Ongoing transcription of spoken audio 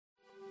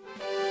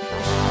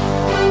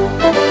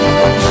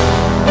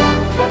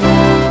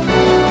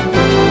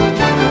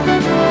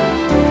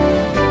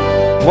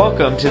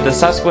Welcome to the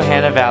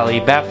Susquehanna Valley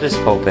Baptist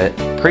Pulpit,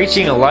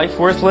 preaching a life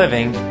worth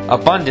living,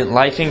 abundant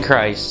life in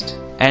Christ.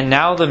 And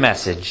now the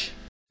message.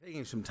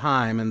 Taking some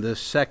time in this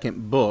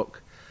second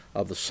book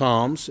of the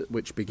Psalms,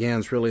 which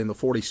begins really in the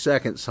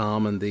 42nd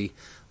Psalm, and the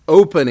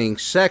opening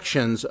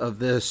sections of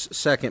this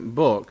second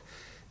book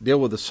deal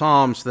with the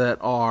Psalms that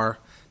are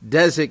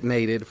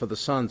designated for the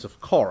sons of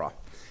Korah.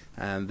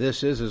 And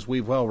this is, as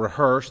we've well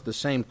rehearsed, the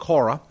same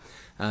Korah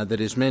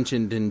that is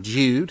mentioned in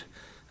Jude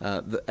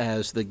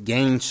as the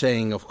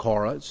gainsaying of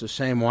Korah. It's the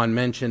same one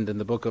mentioned in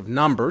the book of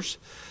Numbers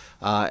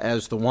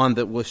as the one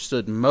that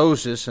withstood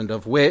Moses, and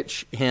of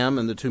which him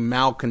and the two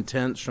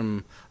malcontents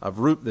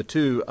the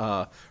two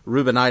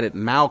Reubenite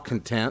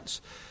malcontents,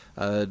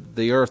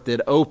 the earth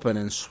did open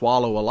and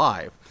swallow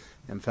alive.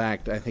 In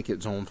fact, I think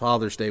it's on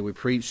Father's Day we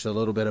preached a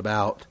little bit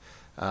about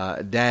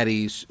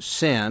Daddy's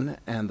sin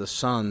and the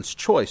son's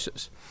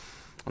choices.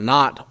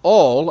 Not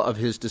all of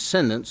his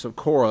descendants of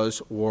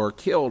Korah's were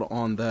killed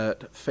on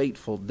that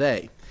fateful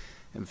day.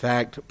 In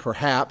fact,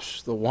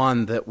 perhaps the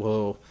one that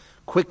will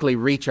quickly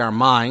reach our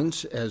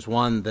minds as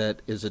one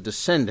that is a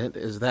descendant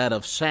is that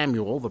of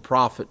Samuel, the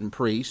prophet and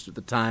priest at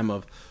the time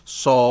of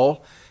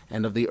Saul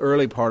and of the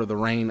early part of the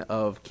reign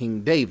of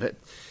King David.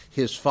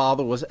 His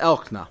father was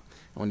Elkanah.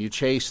 When you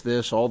chase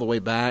this all the way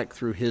back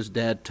through his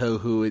dad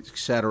Tohu,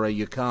 etc.,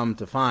 you come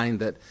to find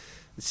that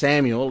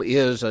Samuel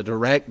is a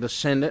direct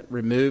descendant,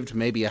 removed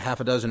maybe a half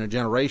a dozen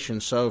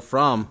generations so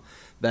from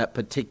that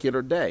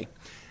particular day.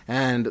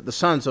 And the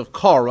sons of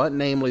Korah,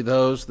 namely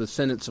those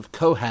descendants of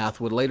Kohath,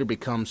 would later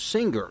become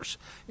singers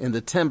in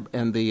the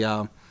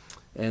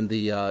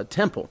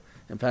temple.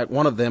 In fact,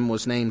 one of them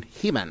was named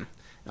Heman,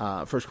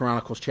 1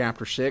 Chronicles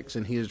chapter 6,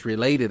 and he is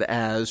related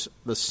as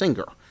the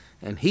singer.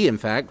 And he, in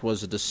fact,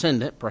 was a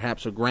descendant,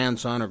 perhaps a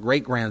grandson or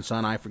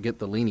great-grandson, I forget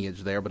the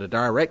lineage there, but a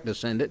direct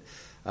descendant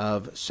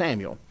of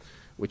Samuel.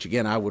 Which,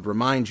 again, I would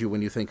remind you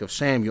when you think of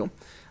Samuel,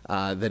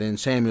 that in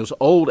Samuel's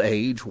old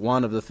age,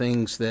 one of the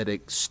things that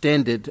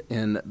extended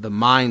in the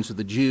minds of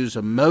the Jews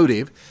a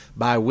motive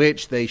by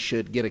which they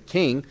should get a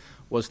king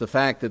was the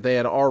fact that they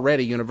had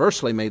already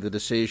universally made the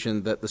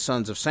decision that the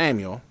sons of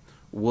Samuel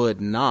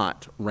would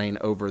not reign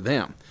over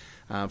them.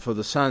 For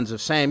the sons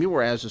of Samuel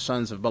were as the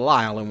sons of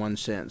Belial in one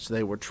sense.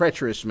 They were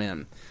treacherous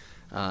men,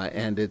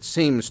 and it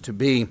seems to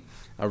be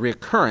a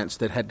recurrence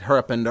that had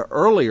happened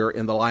earlier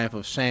in the life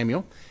of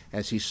Samuel,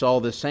 as he saw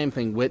this same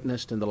thing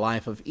witnessed in the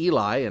life of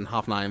Eli and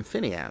Hophni and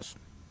Phinehas.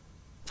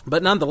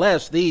 But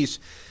nonetheless, these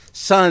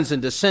sons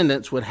and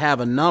descendants would have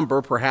a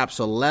number, perhaps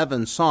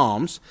 11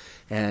 psalms,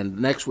 and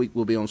next week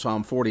we'll be on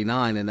Psalm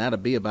 49, and that'll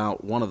be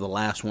about one of the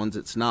last ones.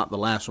 It's not the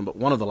last one, but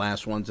one of the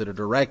last ones that are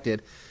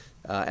directed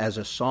as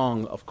a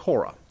song of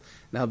Korah.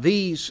 Now,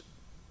 these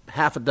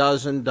half a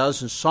dozen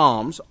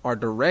psalms are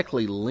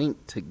directly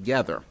linked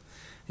together.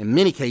 In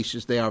many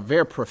cases, they are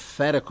very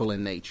prophetical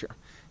in nature.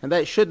 And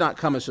that should not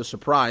come as a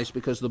surprise,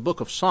 because the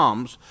book of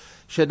Psalms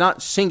should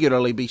not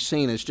singularly be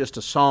seen as just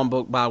a psalm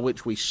book by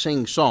which we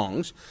sing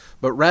songs,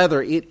 but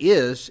rather it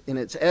is, in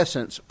its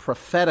essence,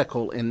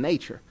 prophetical in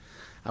nature.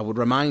 I would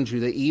remind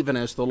you that even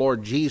as the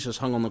Lord Jesus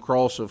hung on the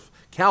cross of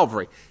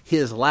Calvary,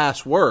 his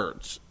last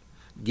words,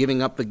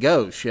 giving up the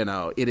ghost,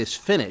 it is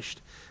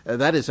finished.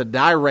 That is a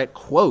direct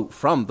quote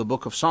from the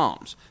book of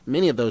Psalms.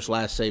 Many of those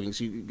last sayings,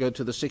 you go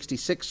to the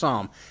 66th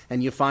Psalm,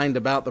 and you find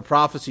about the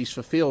prophecies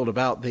fulfilled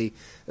about the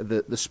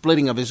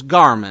splitting of his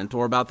garment,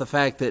 or about the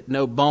fact that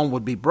no bone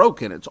would be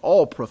broken. It's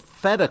all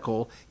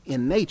prophetical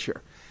in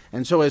nature.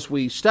 And so as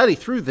we study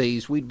through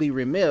these, we'd be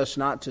remiss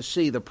not to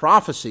see the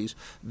prophecies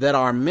that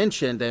are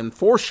mentioned and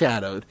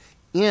foreshadowed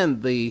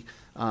in the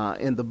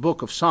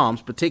book of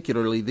Psalms,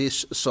 particularly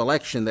this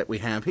selection that we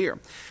have here.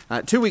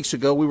 2 weeks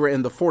ago, we were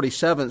in the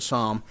 47th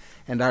Psalm,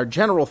 and our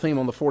general theme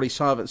on the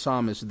 47th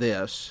Psalm is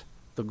this: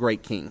 the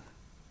great king.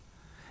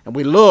 And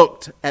we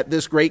looked at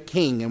this great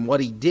king and what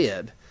he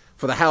did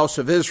for the house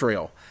of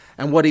Israel,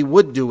 and what he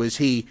would do as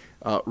he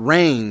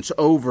reigns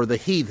over the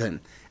heathen,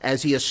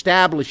 as he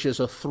establishes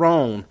a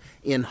throne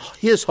in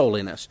his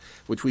holiness,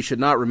 which we should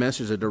not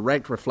remiss is a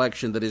direct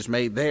reflection that is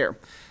made there.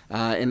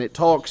 And it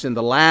talks in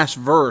the last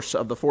verse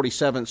of the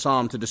 47th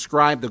Psalm to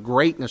describe the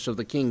greatness of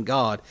the King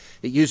God.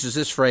 It uses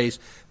this phrase,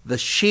 the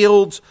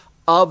shields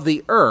of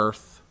the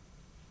earth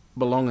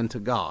belong unto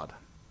God.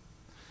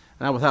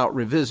 Now, without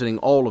revisiting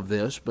all of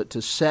this, but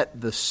to set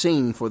the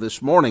scene for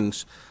this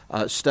morning's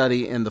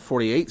study in the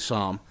 48th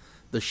Psalm,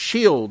 the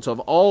shields of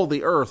all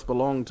the earth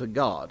belong to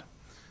God.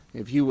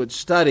 If you would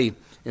study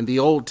in the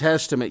Old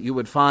Testament, you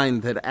would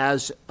find that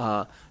as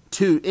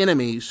two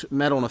enemies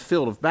met on a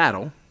field of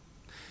battle,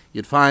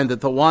 you'd find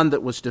that the one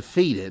that was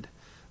defeated,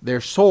 their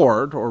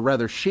sword, or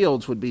rather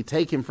shields, would be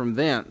taken from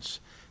thence,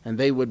 and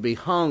they would be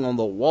hung on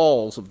the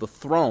walls of the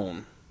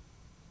throne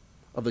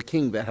of the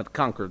king that had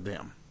conquered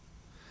them.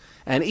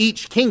 And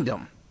each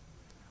kingdom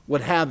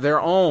would have their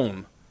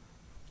own,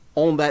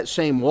 on that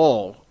same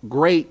wall,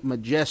 great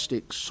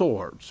majestic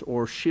swords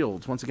or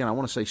shields. Once again, I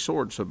want to say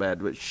swords so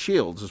bad, but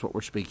shields is what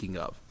we're speaking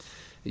of.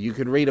 You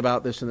can read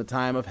about this in the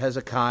time of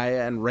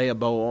Hezekiah and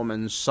Rehoboam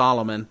and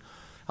Solomon,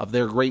 of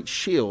their great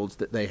shields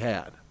that they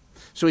had.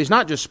 So he's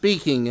not just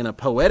speaking in a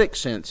poetic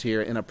sense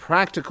here, in a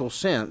practical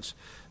sense,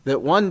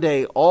 that one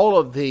day all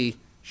of the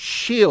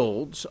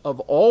shields of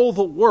all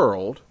the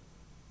world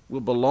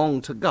will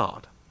belong to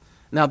God.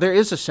 Now, there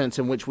is a sense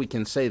in which we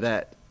can say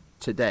that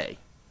today.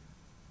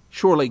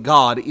 Surely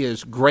God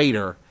is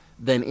greater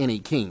than any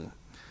king.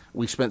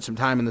 We spent some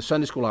time in the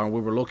Sunday school hour and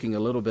we were looking a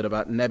little bit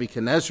about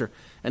Nebuchadnezzar,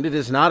 and it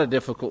is not a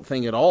difficult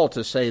thing at all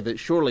to say that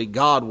surely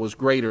God was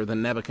greater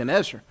than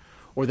Nebuchadnezzar,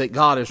 or that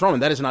God is Roman.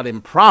 That is not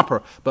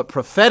improper, but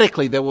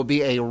prophetically there will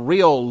be a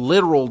real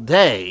literal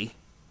day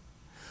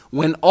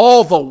when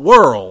all the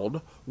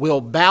world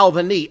will bow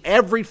the knee.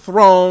 Every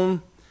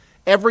throne,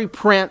 every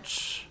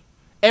prince,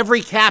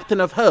 every captain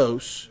of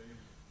hosts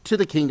to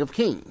the King of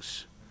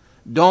Kings.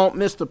 Don't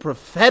miss the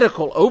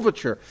prophetical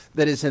overture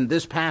that is in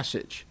this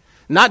passage.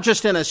 Not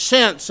just in a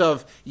sense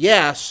of,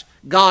 yes,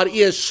 God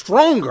is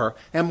stronger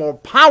and more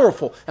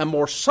powerful and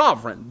more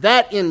sovereign.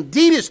 That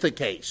indeed is the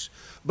case.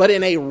 But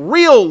in a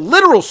real,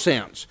 literal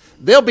sense,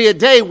 there'll be a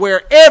day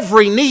where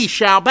every knee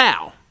shall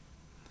bow.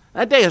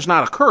 That day has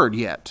not occurred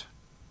yet.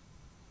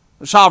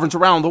 The sovereigns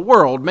around the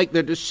world make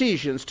their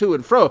decisions to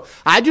and fro.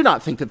 I do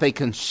not think that they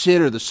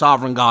consider the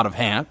sovereign God of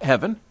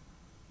heaven.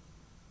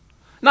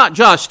 Not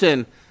just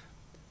in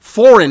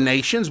foreign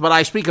nations, but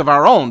I speak of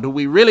our own. Do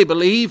we really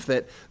believe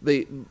that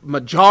the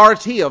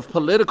majority of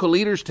political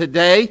leaders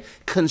today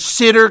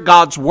consider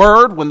God's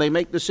word when they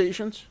make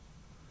decisions?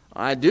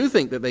 I do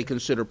think that they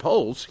consider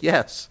polls,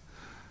 yes.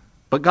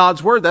 But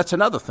God's word, that's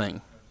another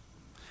thing.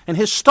 And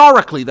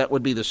historically, that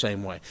would be the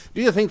same way.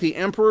 Do you think the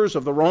emperors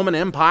of the Roman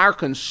Empire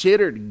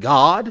considered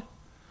God?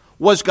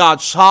 Was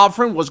God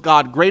sovereign? Was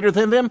God greater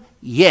than them?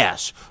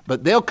 Yes.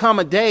 But there'll come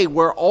a day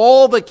where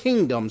all the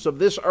kingdoms of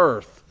this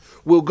earth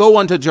will go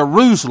unto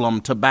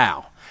Jerusalem to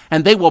bow.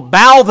 And they will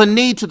bow the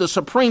knee to the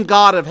supreme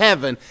God of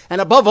heaven.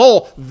 And above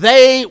all,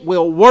 they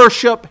will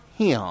worship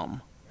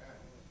him.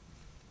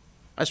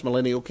 That's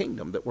millennial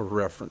kingdom that we're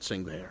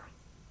referencing there.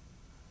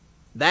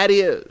 That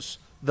is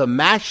the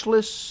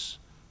matchless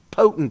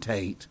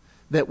potentate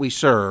that we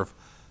serve,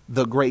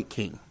 the great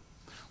king.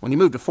 When you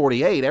move to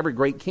 48, every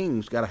great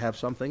king's got to have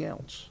something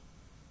else.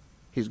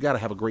 He's got to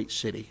have a great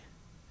city.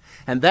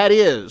 And that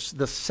is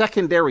the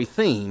secondary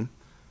theme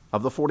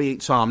of the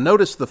 48th Psalm.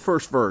 Notice the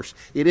first verse.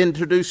 It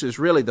introduces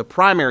really the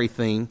primary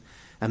theme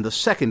and the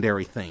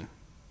secondary theme.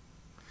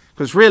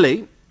 Because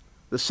really,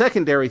 the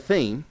secondary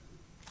theme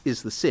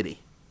is the city.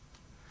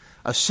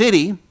 A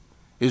city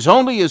is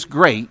only as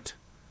great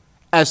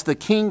as the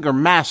king or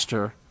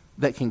master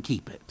that can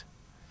keep it.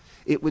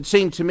 It would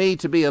seem to me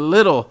to be a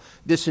little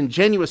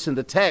disingenuous in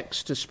the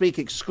text to speak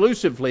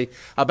exclusively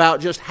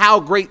about just how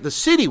great the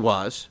city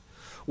was,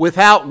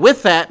 without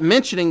with that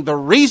mentioning the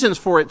reasons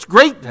for its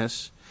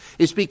greatness,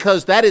 is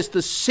because that is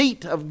the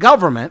seat of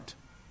government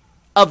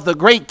of the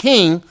great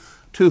king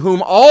to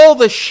whom all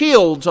the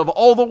shields of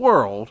all the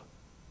world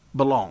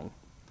belong.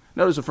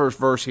 Notice the first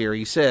verse here.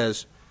 He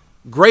says,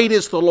 "Great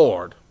is the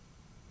Lord,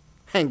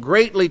 and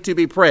greatly to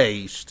be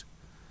praised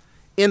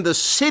in the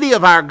city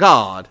of our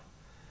God,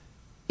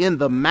 in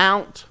the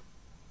mount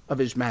of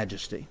his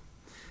majesty."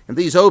 And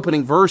these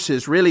opening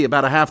verses, really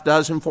about a half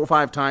dozen, 4 or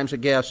 5 times, I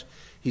guess,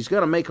 he's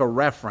going to make a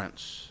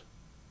reference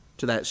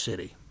to that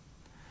city.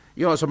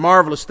 You know, it's a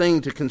marvelous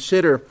thing to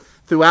consider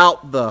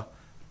throughout the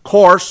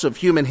course of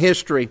human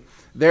history.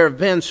 There have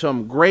been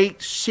some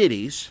great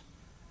cities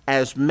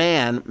as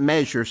man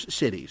measures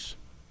cities.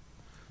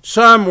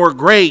 Some were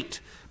great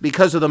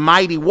because of the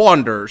mighty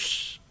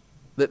wonders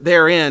that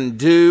therein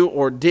do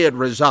or did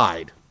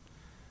reside.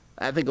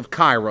 I think of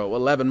Cairo.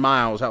 11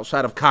 miles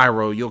outside of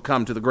Cairo, you'll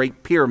come to the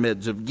great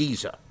pyramids of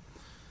Giza,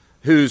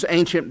 whose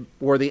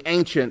were the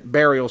ancient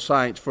burial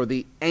sites for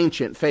the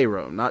ancient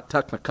Pharaoh, not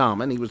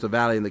Tutankhamun. He was the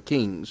Valley of the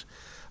Kings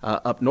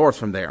up north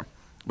from there.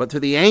 But to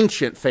the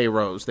ancient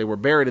pharaohs, they were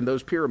buried in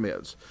those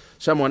pyramids.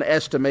 Someone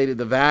estimated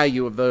the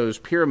value of those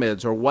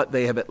pyramids, or what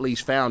they have at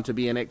least found, to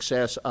be in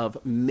excess of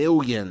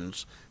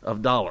millions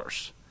of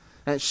dollars.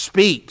 And it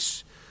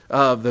speaks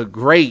of the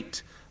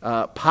great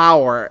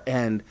power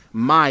and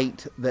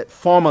might that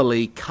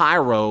formerly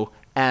Cairo,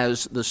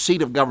 as the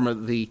seat of government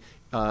of the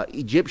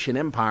Egyptian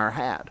empire,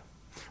 had.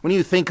 When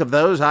you think of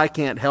those, I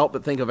can't help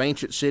but think of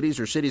ancient cities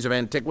or cities of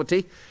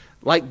antiquity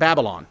like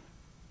Babylon,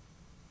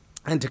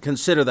 and to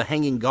consider the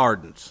Hanging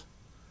Gardens.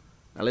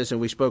 Now listen,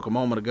 we spoke a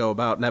moment ago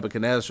about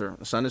Nebuchadnezzar,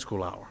 the Sunday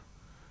school hour.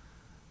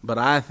 But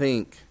I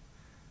think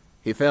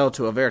he fell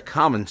to a very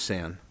common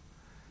sin.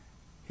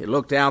 He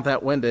looked out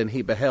that window and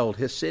he beheld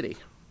his city.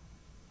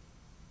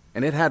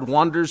 And it had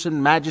wonders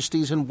and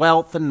majesties and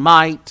wealth and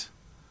might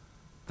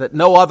that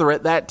no other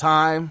at that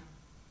time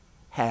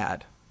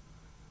had.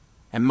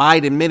 And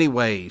might in many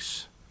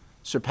ways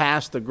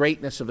surpass the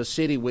greatness of a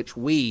city which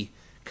we,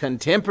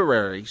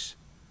 contemporaries,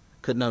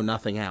 could know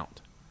nothing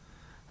out.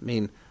 I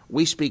mean,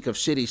 we speak of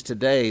cities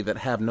today that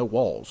have no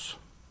walls.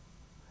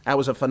 That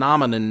was a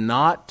phenomenon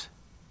not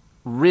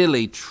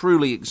really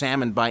truly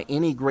examined by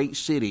any great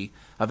city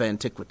of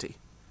antiquity.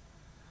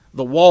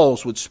 The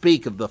walls would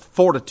speak of the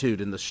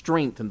fortitude and the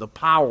strength and the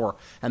power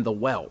and the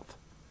wealth.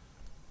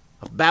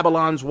 Of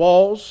Babylon's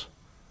walls,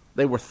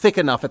 They were thick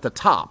enough at the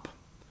top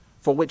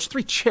for which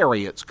 3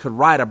 chariots could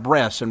ride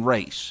abreast and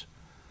race.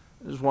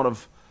 As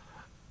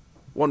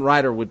one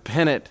writer would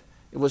pen it,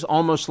 it was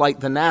almost like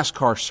the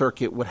NASCAR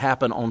circuit would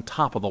happen on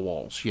top of the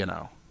walls,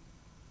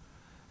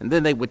 And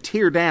then they would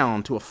tear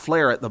down to a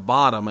flare at the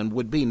bottom and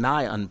would be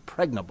nigh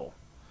unpregnable.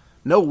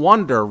 No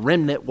wonder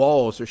remnant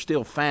walls are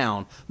still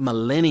found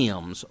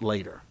millenniums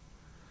later.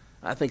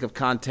 I think of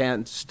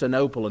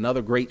Constantinople,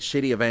 another great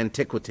city of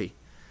antiquity,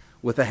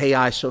 with the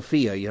Hagia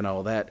Sophia,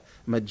 that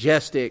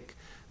majestic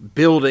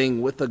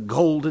building with the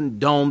golden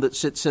dome that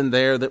sits in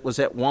there that was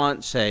at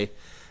once in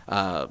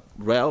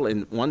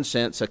one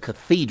sense, a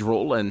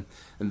cathedral, and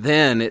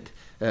then it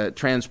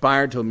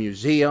transpired to a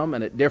museum,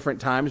 and at different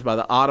times by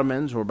the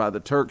Ottomans or by the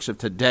Turks of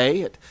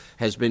today, it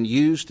has been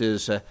used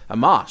as a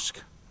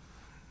mosque.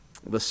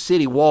 The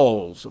city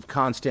walls of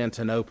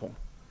Constantinople,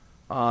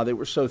 they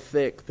were so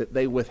thick that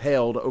they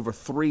withheld over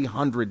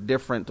 300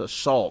 different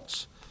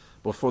assaults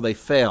before they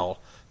fell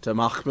to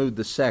Mahmud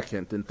II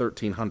in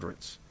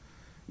 1300s.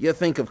 You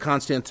think of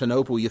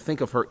Constantinople, you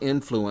think of her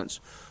influence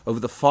over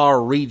the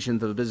far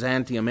regions of the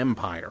Byzantium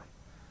Empire.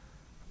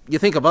 You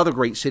think of other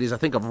great cities. I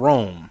think of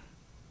Rome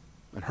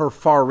and her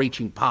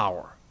far-reaching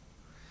power.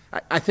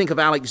 I think of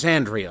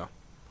Alexandria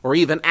or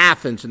even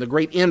Athens and the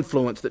great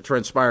influence that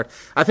transpired.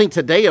 I think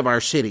today of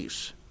our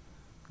cities,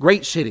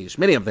 great cities,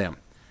 many of them,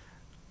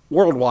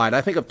 worldwide.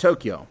 I think of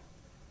Tokyo,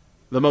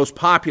 the most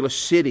populous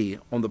city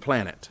on the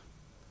planet.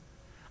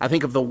 I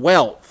think of the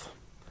wealth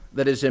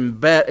that is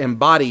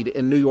embodied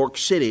in New York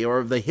City, or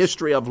of the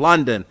history of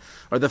London,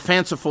 or the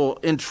fanciful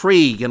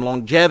intrigue and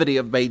longevity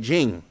of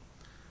Beijing.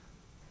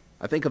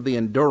 I think of the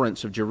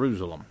endurance of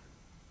Jerusalem.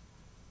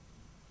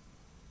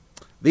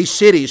 These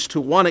cities,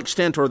 to one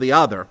extent or the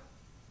other,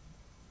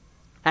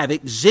 have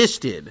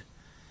existed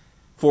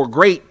for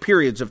great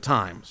periods of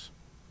times.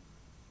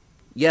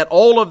 Yet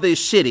all of these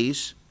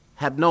cities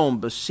have known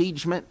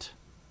besiegement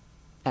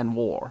and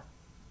war.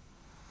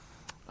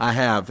 I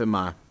have in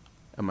my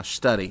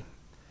study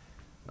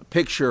a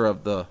picture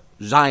of the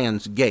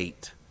Zion's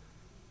Gate.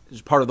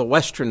 It's part of the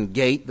western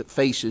gate that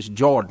faces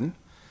Jordan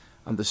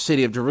and the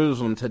city of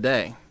Jerusalem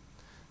today.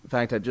 In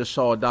fact, I just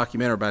saw a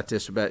documentary about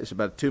this. It's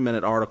about a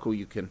 2-minute article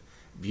you can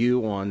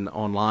view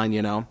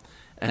online,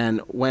 And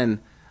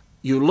when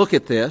you look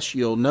at this,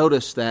 you'll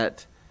notice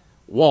that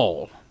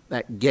wall,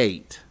 that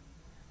gate.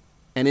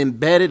 And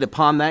embedded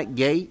upon that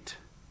gate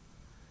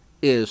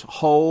is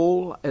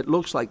hole. It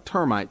looks like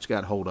termites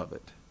got hold of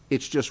it.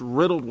 It's just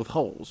riddled with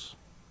holes.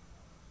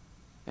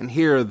 And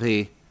here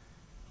the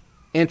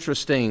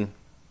interesting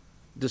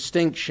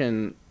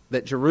distinction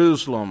that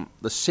Jerusalem,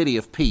 the city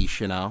of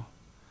peace, yet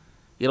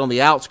on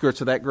the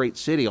outskirts of that great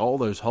city, all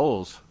those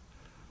holes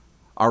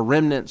are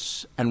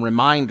remnants and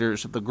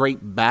reminders of the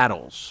great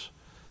battles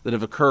that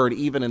have occurred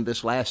even in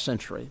this last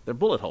century. They're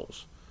bullet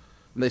holes.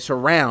 And they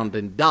surround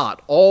and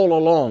dot all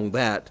along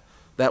that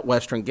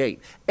western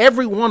gate.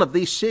 Every one of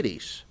these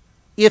cities,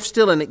 if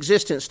still in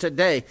existence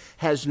today,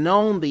 has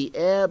known the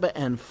ebb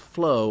and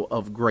flow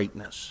of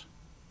greatness.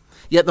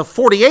 Yet the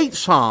 48th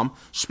Psalm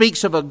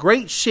speaks of a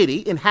great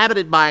city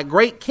inhabited by a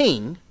great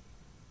king,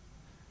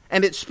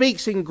 and it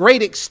speaks in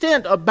great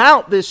extent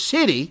about this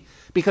city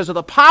because of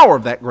the power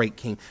of that great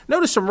king.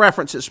 Notice some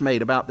references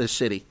made about this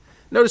city.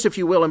 Notice, if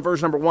you will, in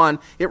verse number 1,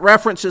 it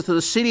references to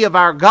the city of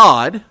our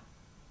God,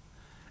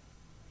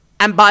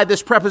 and by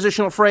this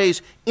prepositional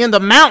phrase, in the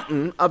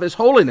mountain of his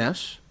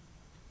holiness,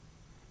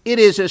 it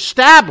is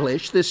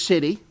established, this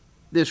city,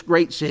 this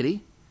great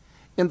city,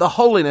 in the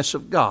holiness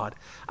of God.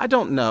 I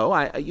don't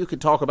know. You could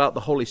talk about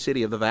the holy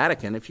city of the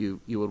Vatican if you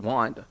would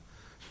want.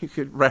 You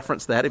could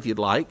reference that if you'd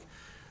like.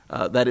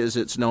 That is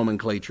its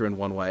nomenclature in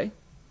one way.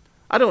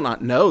 I do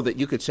not know that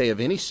you could say of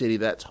any city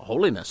that's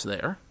holiness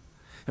there.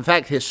 In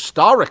fact,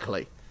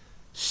 historically,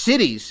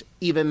 cities,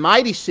 even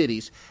mighty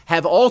cities,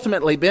 have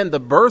ultimately been the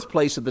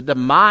birthplace of the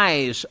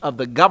demise of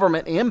the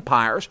government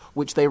empires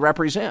which they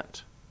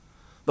represent.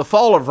 The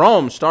fall of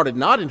Rome started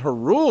not in her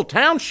rural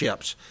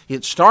townships.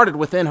 It started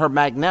within her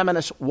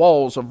magnanimous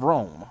walls of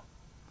Rome.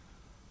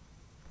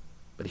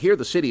 But here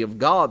the city of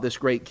God, this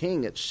great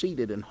king, it's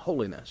seated in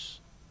holiness.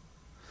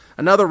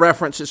 Another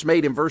reference is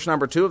made in verse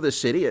number 2 of this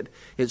city.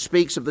 It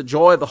speaks of the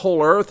joy of the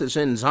whole earth is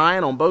in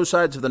Zion on both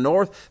sides of the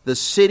north, the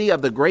city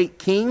of the great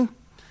king.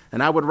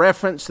 And I would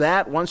reference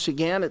that once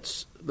again.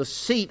 It's the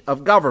seat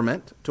of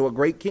government to a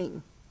great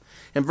king.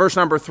 In verse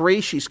number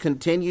 3, she's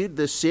continued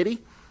this city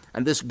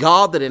and this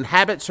God that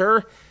inhabits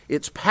her,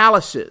 its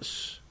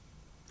palaces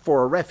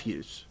for a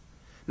refuge.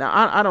 Now,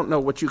 I don't know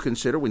what you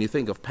consider when you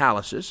think of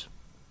palaces.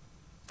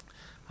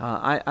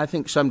 I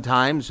think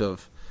sometimes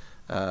of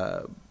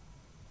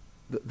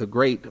the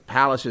great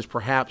palaces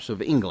perhaps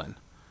of England.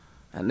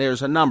 And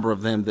there's a number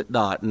of them that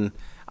dot. And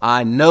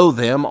I know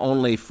them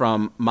only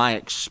from my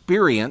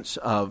experience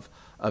of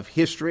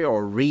history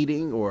or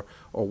reading or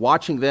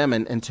watching them.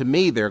 And to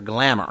me, their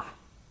glamour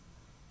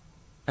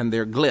and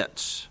their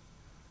glitz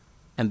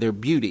and their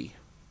beauty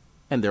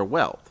and their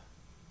wealth.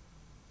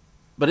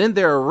 But in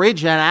their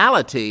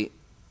originality,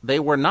 they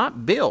were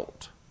not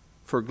built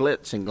for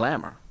glitz and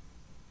glamour.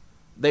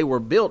 they were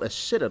built as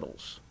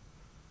citadels.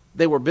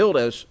 They were built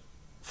as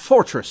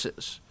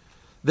fortresses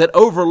that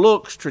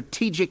overlooked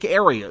strategic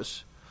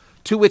areas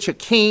to which a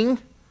king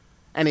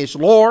and his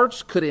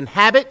lords could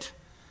inhabit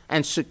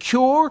and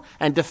secure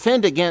and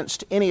defend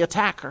against any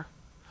attacker.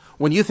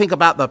 When you think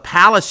about the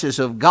palaces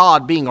of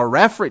God being a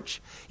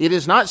refuge, it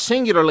is not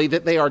singularly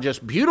that they are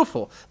just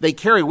beautiful. They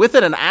carry with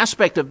it an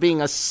aspect of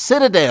being a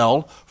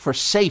citadel for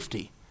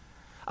safety,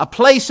 a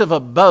place of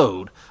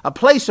abode, a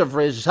place of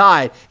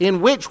reside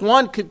in which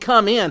one could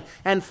come in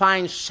and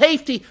find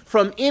safety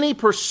from any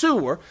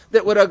pursuer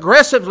that would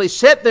aggressively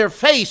set their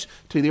face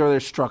to their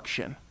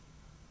destruction.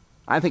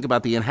 I think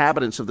about the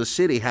inhabitants of the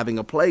city having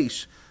a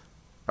place,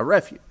 a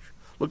refuge.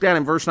 Look down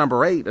in verse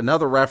number 8,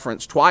 another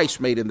reference twice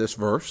made in this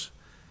verse.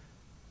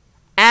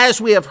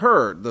 As we have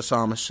heard, the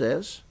psalmist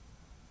says,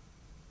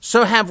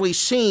 so have we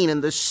seen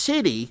in the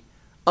city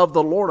of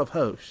the Lord of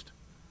hosts.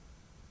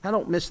 Now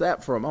don't miss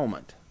that for a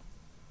moment.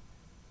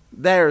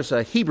 There's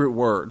a Hebrew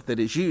word that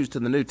is used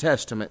in the New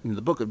Testament, in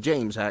the book of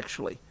James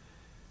actually.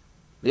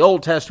 The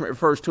Old Testament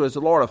refers to as the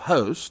Lord of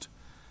hosts.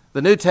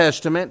 The New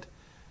Testament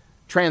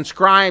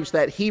transcribes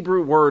that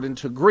Hebrew word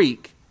into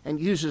Greek and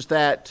uses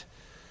that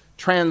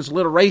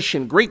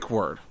transliteration Greek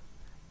word.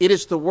 It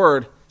is the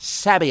word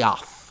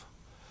Sabaoth.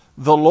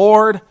 The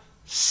Lord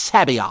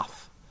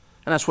Sabaoth.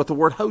 And that's what the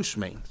word host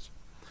means.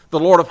 The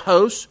Lord of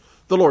hosts,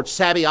 the Lord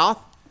Sabaoth.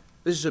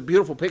 This is a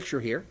beautiful picture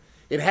here.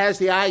 It has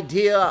the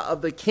idea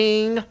of the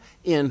king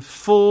in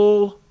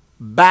full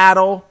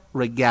battle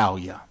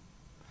regalia.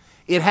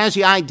 It has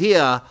the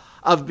idea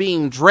of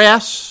being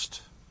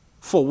dressed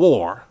for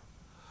war,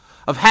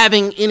 of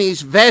having in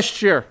his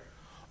vesture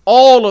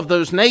all of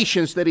those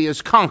nations that he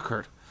has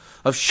conquered,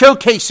 of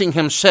showcasing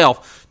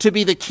himself to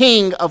be the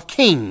King of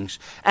kings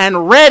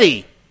and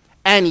ready,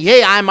 and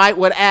yea, I might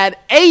would add,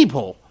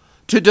 able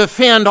to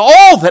defend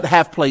all that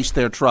have placed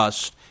their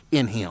trust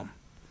in him.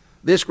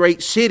 This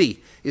great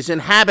city is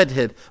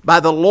inhabited by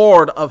the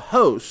Lord of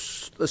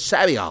hosts, the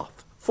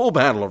Sabaoth, full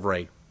battle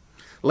array.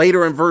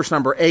 Later in verse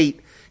number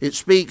 8, it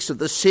speaks of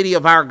the city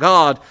of our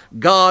God.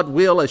 God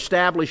will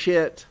establish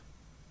it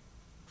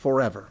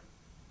forever.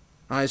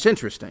 Now, it's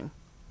interesting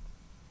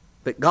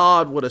that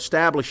God would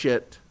establish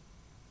it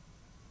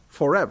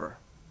forever.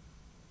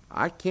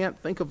 I can't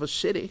think of a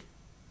city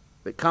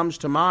that comes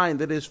to mind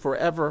that has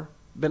forever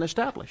been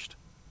established.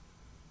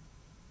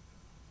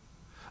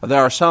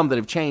 There are some that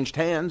have changed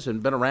hands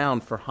and been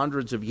around for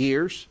hundreds of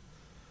years.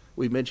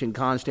 We mentioned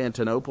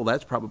Constantinople.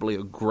 That's probably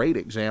a great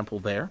example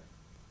there.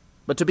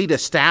 But to be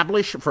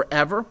established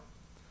forever,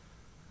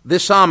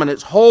 this psalm in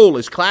its whole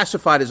is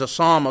classified as a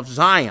psalm of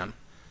Zion,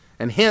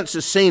 and hence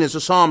is seen as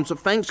a psalm of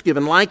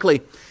thanksgiving.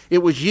 Likely, it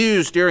was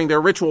used during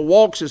their ritual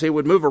walks as they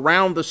would move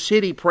around the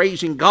city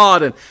praising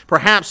God, and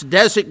perhaps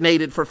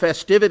designated for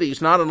festivities,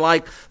 not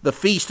unlike the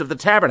Feast of the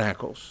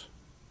Tabernacles.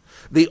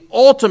 The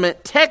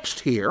ultimate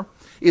text here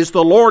is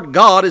the Lord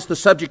God is the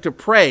subject of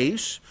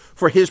praise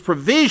for his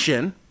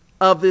provision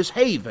of this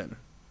haven.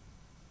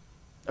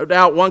 No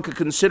doubt one could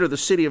consider the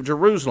city of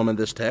Jerusalem in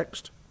this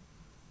text,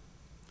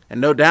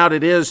 and no doubt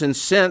it is in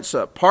sense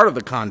a part of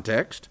the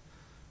context,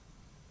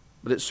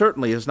 but it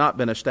certainly has not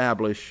been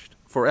established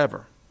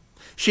forever.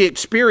 She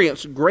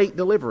experienced great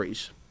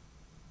deliveries.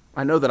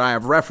 I know that I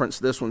have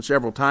referenced this one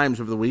several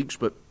times over the weeks,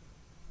 but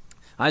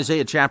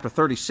Isaiah chapter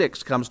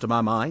 36 comes to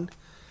my mind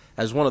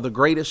as one of the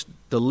greatest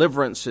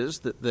deliverances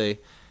that the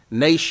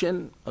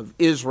nation of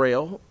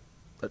Israel,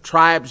 the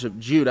tribes of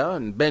Judah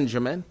and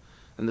Benjamin,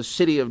 and the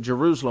city of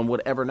Jerusalem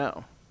would ever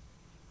know.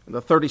 In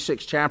the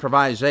 36th chapter of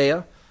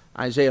Isaiah,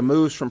 Isaiah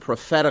moves from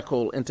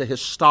prophetical into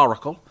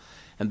historical.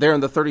 And there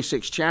in the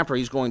 36th chapter,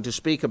 he's going to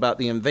speak about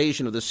the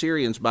invasion of the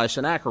Syrians by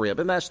Sennacherib.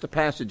 And that's the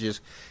passages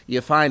you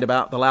find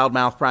about the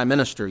loudmouth prime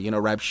minister,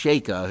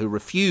 Rabshakeh, who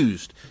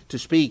refused to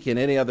speak in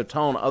any other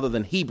tone other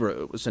than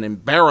Hebrew. It was an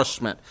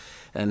embarrassment.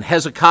 And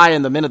Hezekiah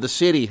and the men of the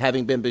city,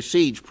 having been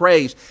besieged,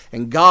 praised.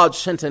 And God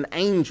sent an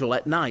angel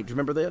at night. Do you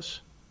remember this?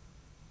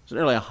 So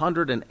nearly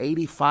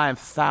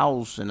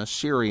 185,000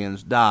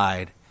 Assyrians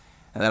died.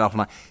 And that awful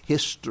night.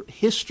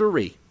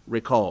 History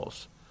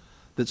recalls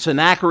that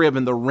Sennacherib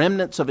and the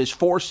remnants of his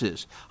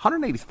forces,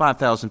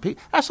 185,000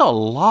 people, that's a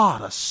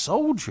lot of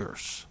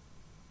soldiers,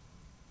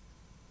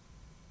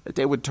 that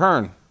they would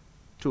turn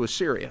to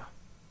Assyria.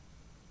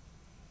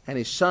 And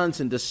his sons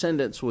and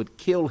descendants would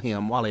kill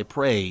him while he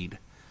prayed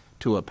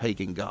to a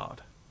pagan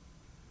god.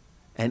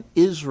 And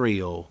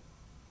Israel,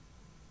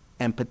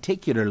 and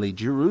particularly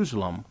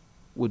Jerusalem,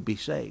 would be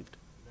saved.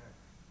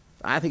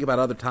 I think about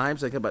other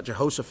times. I think about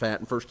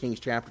Jehoshaphat in 1 Kings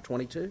chapter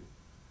 22.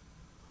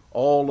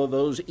 All of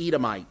those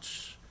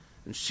Edomites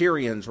and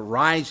Syrians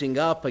rising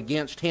up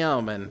against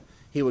him, and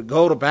he would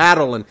go to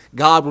battle, and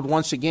God would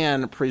once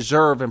again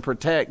preserve and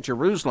protect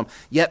Jerusalem.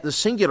 Yet the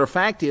singular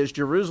fact is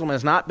Jerusalem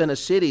has not been a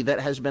city that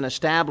has been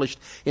established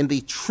in the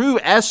true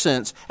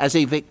essence as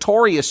a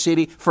victorious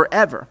city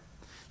forever.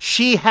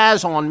 She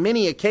has on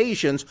many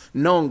occasions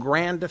known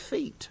grand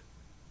defeat.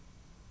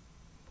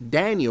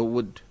 Daniel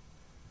would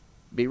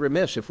be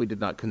remiss if we did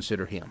not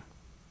consider him.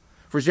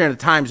 For it's during the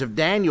times of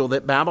Daniel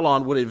that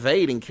Babylon would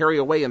invade and carry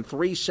away in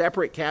 3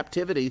 separate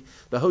captivity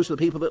the host of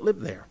the people that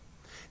lived there.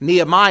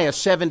 Nehemiah,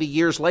 70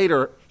 years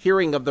later,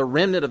 hearing of the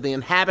remnant of the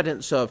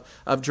inhabitants of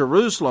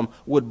Jerusalem,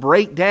 would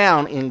break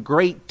down in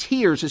great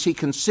tears as he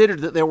considered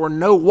that there were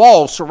no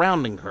walls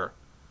surrounding her.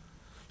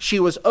 She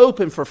was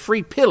open for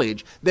free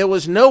pillage. There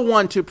was no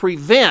one to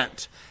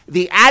prevent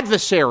the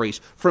adversaries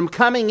from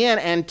coming in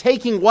and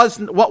taking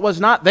what was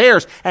not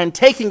theirs and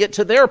taking it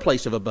to their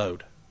place of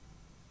abode.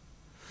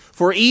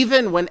 For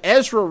even when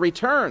Ezra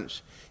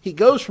returns, he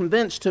goes from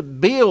thence to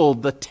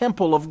build the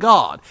temple of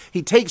God.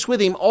 He takes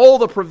with him all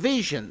the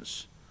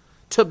provisions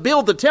to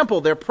build the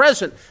temple. They're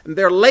present and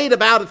they're laid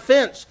about a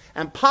fence,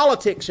 and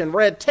politics and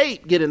red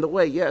tape get in the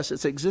way. Yes,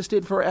 it's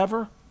existed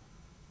forever.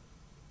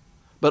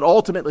 But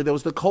ultimately there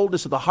was the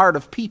coldness of the heart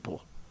of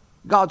people,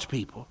 God's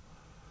people.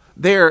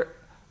 Their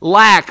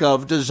lack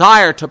of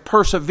desire to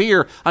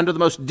persevere under the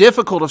most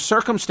difficult of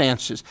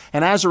circumstances.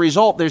 And as a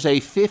result, there's a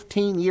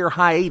 15-year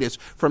hiatus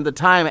from the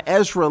time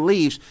Ezra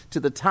leaves to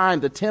the time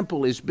the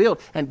temple is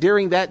built. And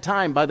during that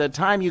time, by the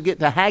time you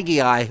get to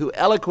Haggai, who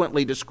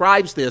eloquently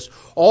describes this,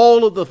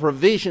 all of the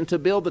provision to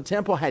build the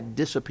temple had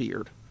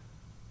disappeared.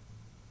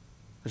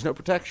 There's no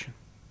protection.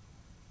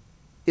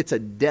 It's a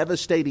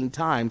devastating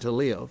time to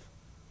live.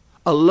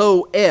 A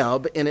low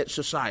ebb in its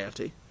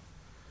society.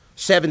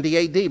 70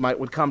 A.D.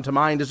 would come to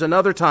mind as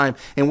another time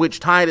in which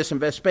Titus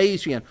and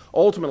Vespasian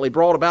ultimately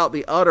brought about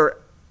the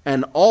utter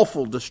and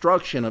awful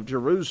destruction of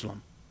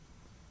Jerusalem.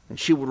 And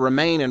she would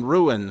remain in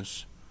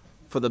ruins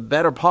for the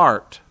better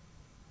part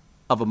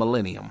of a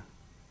millennium.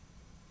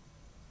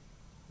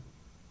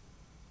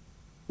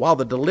 While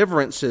the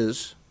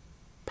deliverances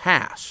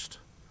past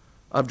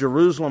of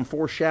Jerusalem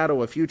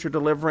foreshadow a future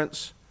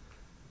deliverance,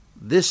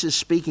 this is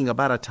speaking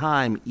about a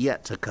time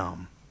yet to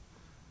come.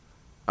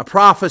 A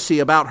prophecy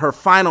about her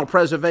final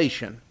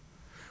preservation.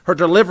 Her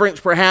deliverance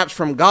perhaps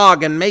from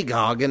Gog and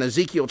Magog in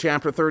Ezekiel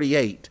chapter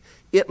 38.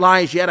 It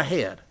lies yet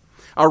ahead.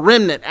 A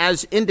remnant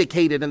as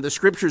indicated in the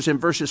scriptures in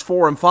verses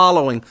 4 and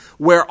following,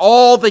 where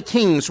all the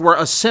kings were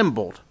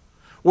assembled,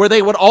 where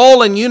they would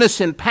all in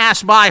unison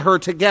pass by her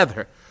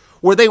together,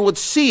 where they would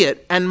see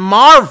it and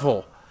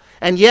marvel,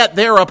 and yet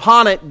there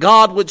upon it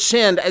God would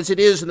send, as it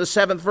is in the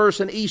 7th verse,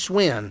 an east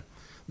wind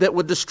that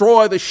would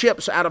destroy the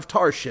ships out of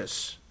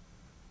Tarshish.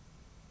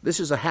 This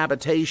is a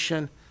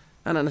habitation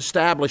and an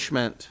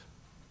establishment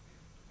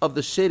of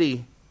the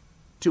city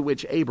to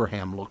which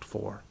Abraham looked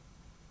for.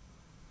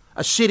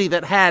 A city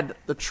that had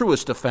the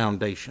truest of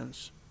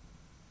foundations,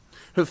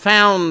 who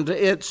found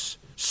its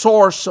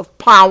source of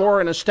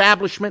power and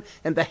establishment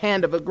in the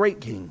hand of a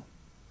great king.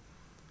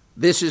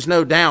 This is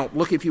no doubt,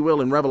 look if you will,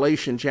 in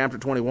Revelation chapter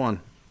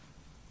 21.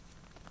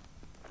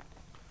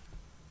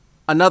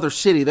 Another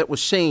city that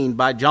was seen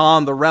by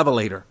John the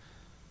Revelator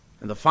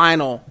in the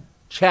final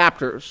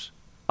chapters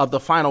of the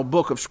final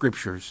book of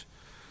Scriptures.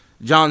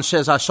 John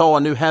says, I saw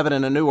a new heaven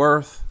and a new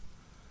earth,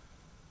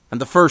 and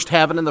the first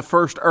heaven and the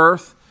first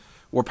earth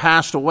were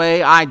passed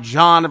away. I,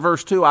 John,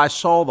 verse 2, I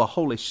saw the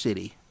holy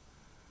city,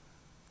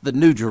 the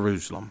new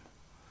Jerusalem,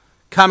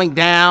 coming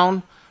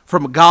down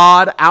from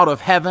God out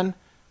of heaven,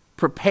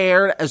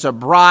 prepared as a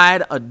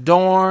bride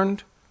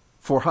adorned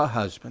for her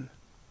husband.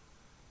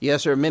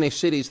 Yes, there are many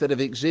cities that have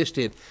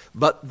existed,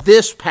 but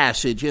this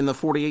passage in the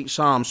 48th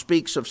Psalm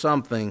speaks of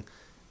something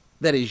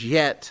that is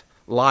yet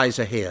lies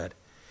ahead.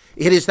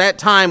 It is that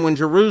time when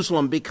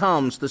Jerusalem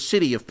becomes the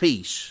city of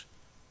peace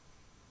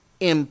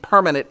in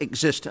permanent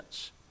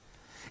existence.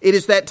 It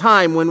is that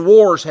time when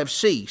wars have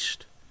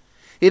ceased.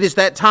 It is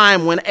that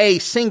time when a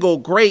single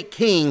great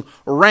king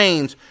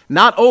reigns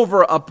not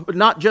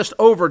just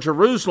over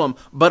Jerusalem,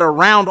 but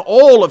around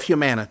all of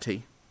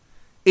humanity.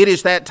 It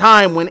is that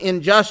time when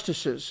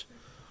injustices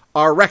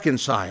are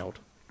reconciled,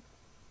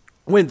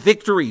 when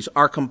victories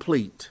are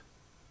complete.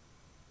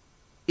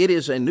 It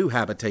is a new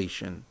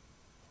habitation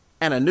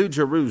and a new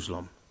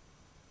Jerusalem,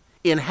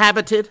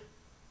 inhabited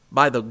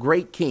by the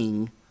great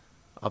king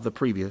of the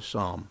previous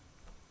psalm.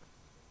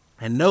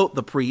 And note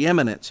the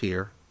preeminence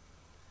here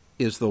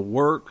is the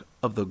work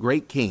of the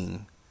great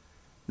king,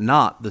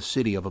 not the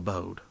city of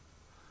abode.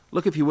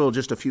 Look, if you will,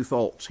 just a few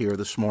thoughts here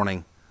this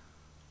morning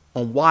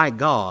on why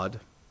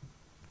God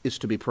is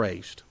to be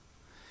praised.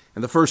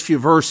 In the first few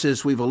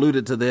verses, we've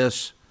alluded to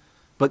this,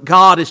 but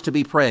God is to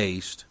be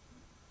praised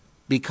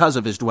because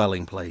of his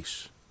dwelling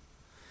place.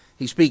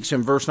 He speaks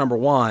in verse number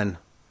 1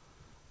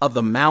 of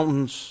the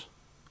mountains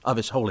of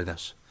his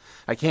holiness.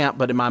 I can't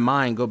but in my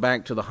mind go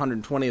back to the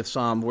 120th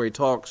Psalm where he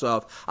talks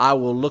of, I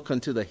will look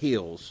unto the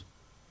hills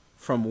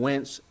from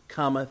whence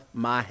cometh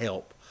my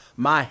help.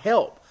 My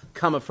help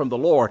cometh from the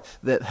Lord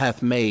that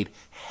hath made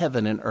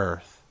heaven and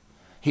earth.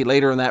 He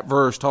later in that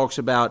verse talks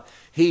about,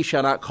 he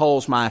shall not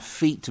cause my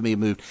feet to be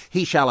moved.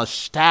 He shall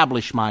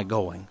establish my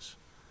goings.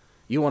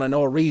 You want to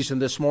know a reason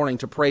this morning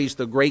to praise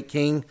the great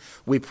King?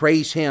 We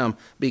praise him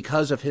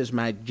because of his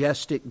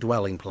majestic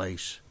dwelling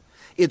place.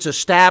 It's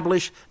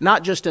established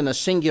not just in a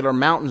singular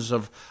mountains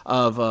of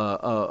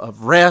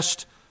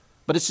rest,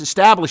 but it's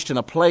established in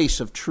a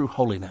place of true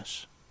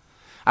holiness.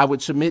 I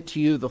would submit to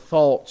you the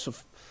thoughts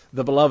of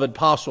the beloved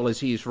apostle,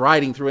 as he's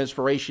writing through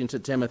inspiration to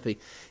Timothy,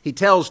 he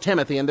tells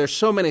Timothy, and there's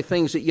so many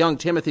things that young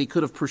Timothy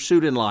could have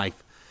pursued in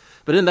life,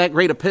 but in that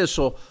great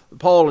epistle,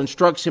 Paul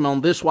instructs him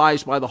on this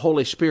wise by the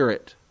Holy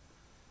Spirit.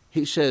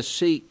 He says,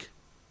 seek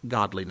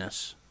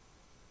godliness.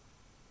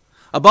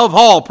 Above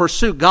all,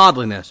 pursue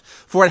godliness,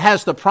 for it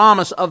has the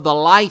promise of the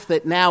life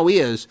that now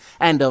is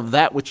and of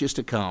that which is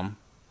to come.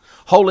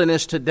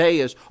 Holiness today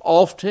is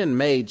often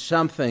made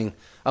something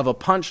of a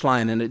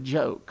punchline and a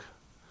joke,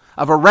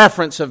 of a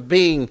reference of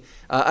being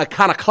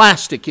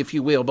iconoclastic, if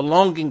you will,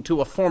 belonging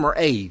to a former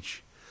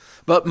age.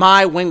 But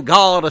when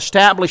God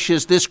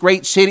establishes this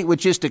great city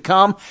which is to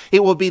come,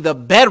 it will be the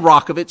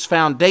bedrock of its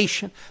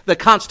foundation, the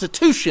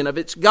constitution of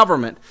its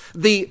government,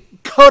 the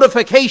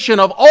codification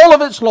of all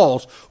of its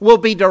laws will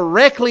be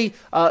directly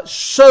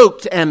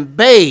soaked and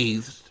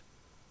bathed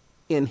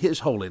in His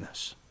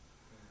holiness.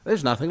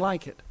 There's nothing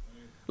like it.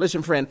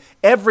 Listen, friend,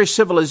 every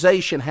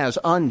civilization has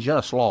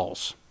unjust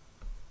laws,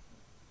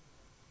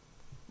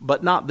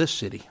 but not this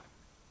city.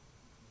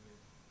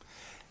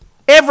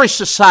 Every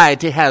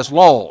society has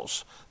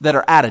laws that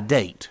are out of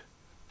date,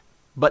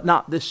 but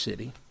not this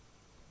city.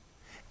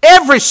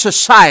 Every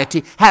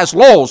society has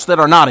laws that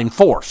are not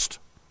enforced,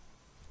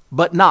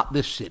 but not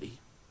this city.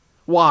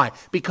 Why?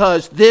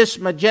 Because this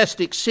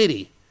majestic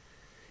city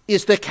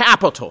is the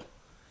capital.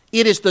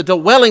 It is the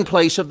dwelling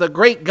place of the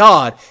great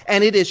God,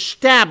 and it is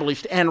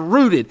established and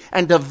rooted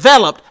and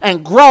developed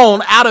and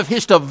grown out of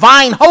His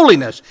divine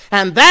holiness.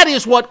 And that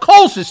is what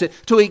causes it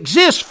to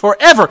exist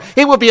forever.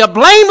 It will be a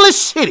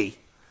blameless city.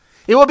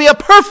 It will be a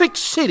perfect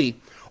city.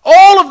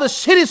 All of the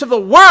cities of the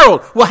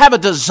world will have a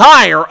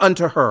desire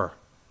unto her.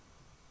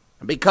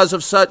 And because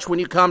of such, when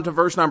you come to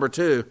verse number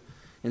 2,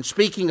 in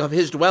speaking of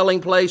His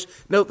dwelling place,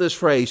 note this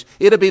phrase,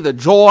 it'll be the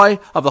joy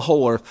of the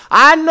whole earth.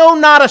 I know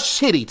not a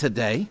city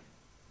today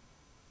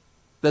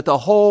that the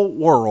whole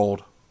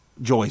world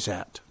joys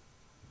at.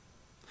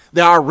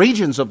 There are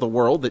regions of the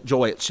world that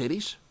joy at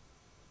cities,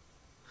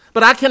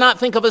 but I cannot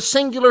think of a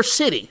singular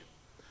city.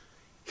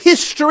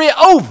 History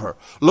over.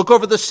 Look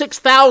over the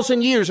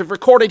 6,000 years of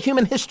recorded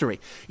human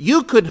history.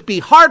 You could be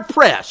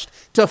hard-pressed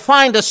to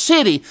find a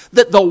city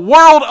that the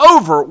world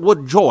over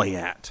would joy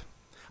at.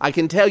 I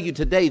can tell you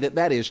today that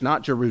that is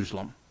not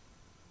Jerusalem.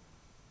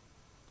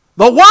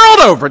 The world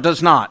over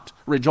does not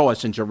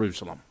rejoice in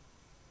Jerusalem.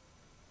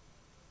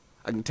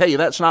 I can tell you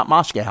that's not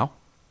Moscow.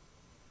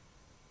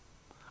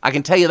 I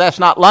can tell you that's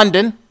not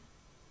London.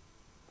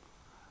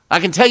 I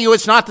can tell you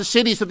it's not the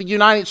cities of the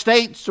United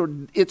States or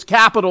its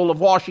capital of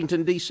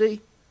Washington, D.C.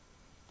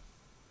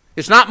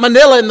 It's not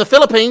Manila in the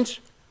Philippines.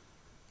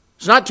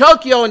 It's not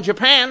Tokyo in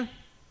Japan.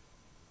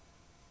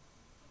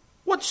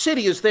 What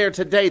city is there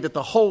today that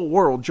the whole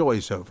world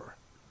joys over?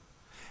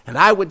 And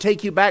I would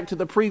take you back to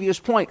the previous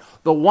point.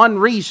 The one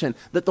reason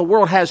that the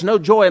world has no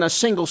joy in a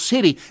single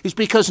city is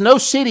because no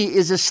city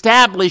is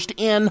established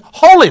in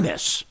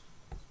holiness.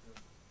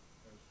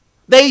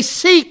 They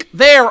seek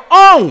their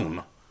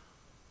own.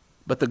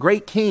 But the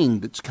great King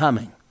that's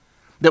coming,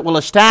 that will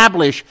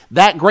establish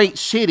that great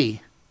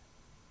city,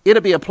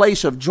 it'll be a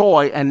place of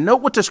joy. And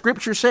note what the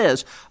Scripture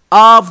says,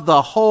 of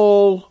the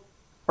whole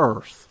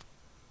earth.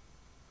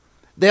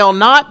 There'll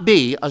not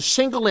be a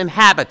single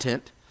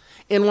inhabitant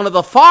in one of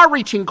the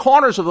far-reaching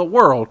corners of the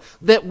world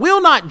that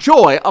will not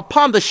joy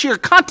upon the sheer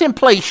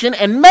contemplation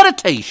and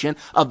meditation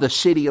of the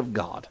city of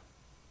God.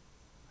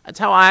 That's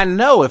how I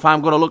know, if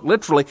I'm going to look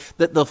literally,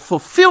 that the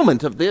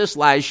fulfillment of this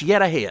lies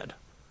yet ahead.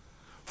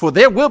 For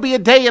there will be a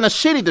day in a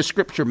city, the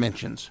Scripture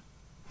mentions,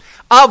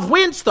 of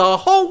whence the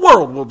whole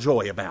world will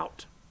joy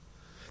about,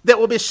 that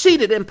will be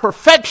seated in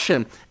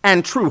perfection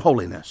and true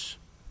holiness.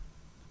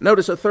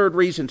 Notice a third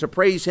reason to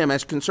praise Him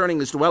as concerning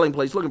His dwelling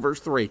place. Look at verse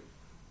 3.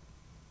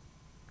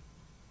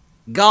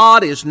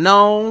 God is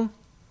known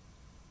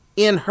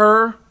in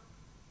her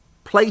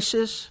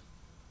places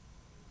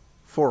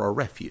for a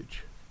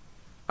refuge.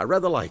 I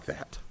rather like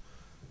that.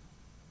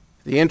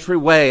 The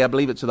entryway, I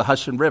believe it's to the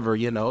Hudson River,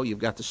 you've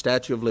got the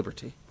Statue of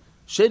Liberty.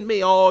 Send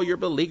me all your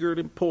beleaguered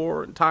and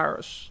poor and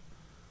tireless.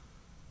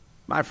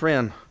 My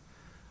friend,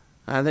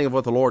 I think of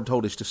what the Lord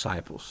told His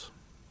disciples.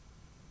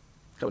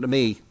 Come to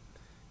me,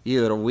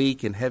 you that are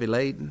weak and heavy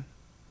laden,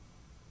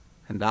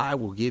 and I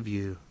will give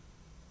you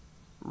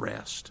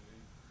rest.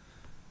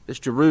 This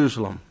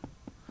Jerusalem,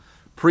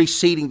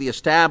 preceding the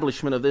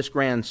establishment of this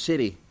grand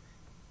city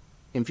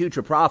in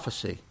future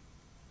prophecy,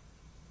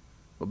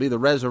 will be the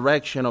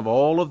resurrection of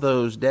all of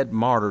those dead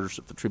martyrs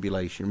of the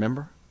tribulation,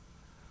 remember?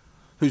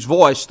 Whose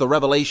voice the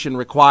revelation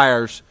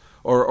requires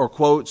or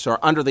quotes are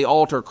under the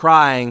altar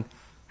crying,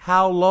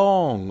 "How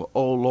long,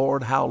 O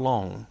Lord, how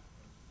long?"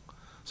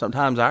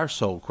 Sometimes our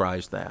soul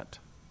cries that.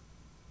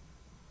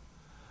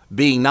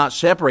 Being not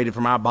separated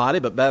from our body,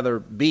 but rather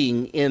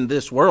being in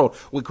this world,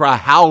 we cry,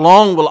 how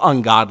long will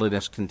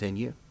ungodliness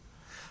continue?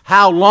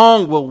 How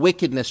long will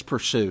wickedness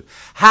pursue?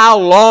 How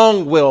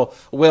long will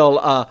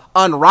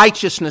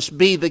unrighteousness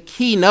be the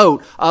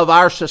keynote of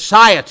our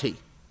society?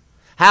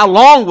 How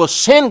long will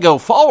sin go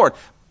forward?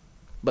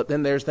 But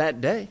then there's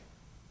that day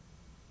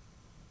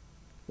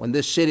When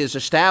this city is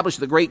established,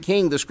 the great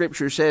king, the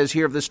scripture says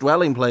here of this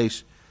dwelling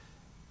place,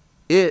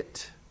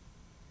 it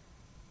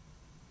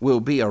will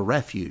be a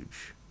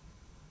refuge.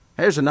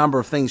 There's a number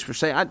of things for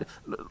saying.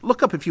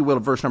 Look up, if you will,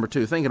 at verse number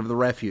 2, thinking of the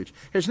refuge.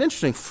 There's an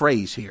interesting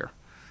phrase here.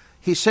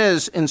 He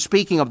says, in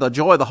speaking of the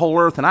joy of the whole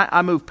earth, and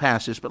I moved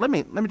past this, but let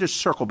me just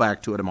circle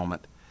back to it a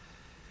moment.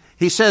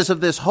 He says of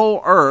this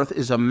whole earth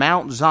is a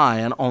Mount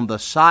Zion on the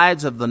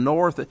sides of the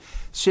north,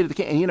 city of the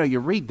king. And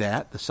you read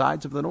that, the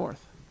sides of the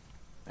north,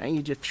 and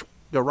you just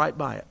go right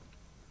by it.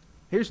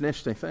 Here's an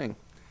interesting thing.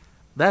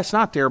 That's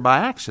not there by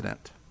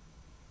accident.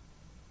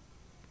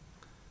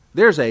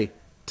 There's a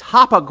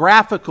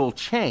topographical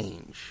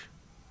change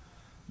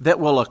that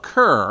will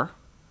occur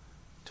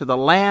to the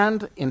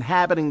land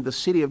inhabiting the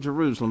city of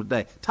Jerusalem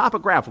today.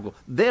 Topographical.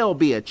 There'll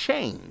be a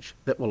change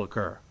that will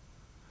occur.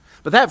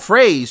 But that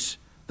phrase,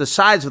 the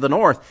sides of the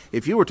north,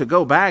 if you were to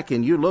go back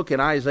and you look in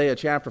Isaiah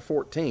chapter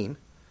 14,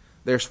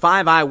 there's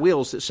 5 I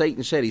wills that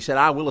Satan said. He said,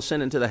 I will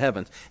ascend into the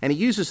heavens. And he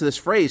uses this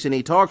phrase, and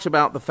he talks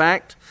about the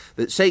fact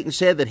that Satan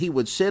said that he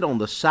would sit on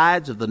the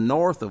sides of the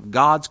north of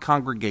God's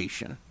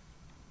congregation.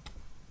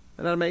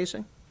 Isn't that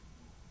amazing?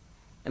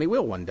 And he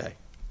will one day.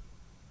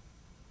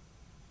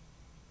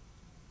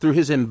 Through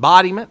his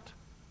embodiment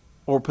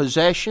or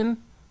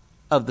possession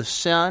of the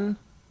son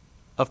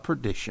of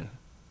perdition.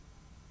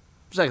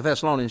 2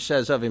 Thessalonians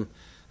says of him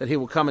that he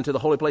will come into the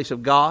holy place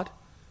of God,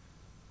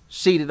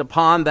 seated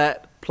upon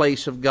that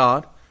place of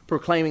God,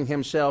 proclaiming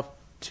himself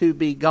to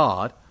be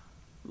God.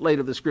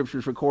 Later the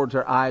scriptures record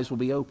their eyes will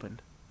be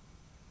opened.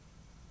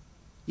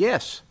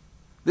 Yes,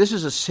 this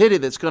is a city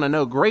that's going to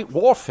know great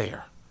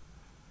warfare.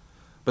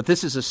 But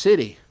this is a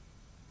city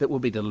that will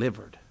be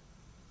delivered,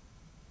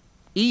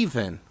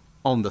 even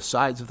on the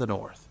sides of the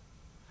north.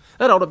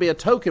 That ought to be a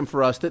token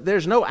for us that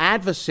there's no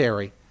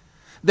adversary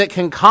that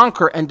can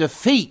conquer and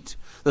defeat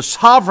the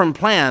sovereign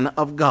plan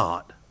of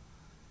God.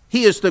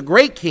 He is the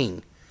great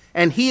king,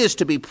 and he is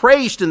to be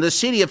praised in the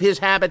city of his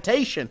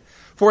habitation,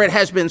 for it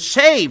has been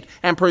saved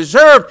and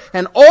preserved,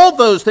 and all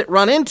those that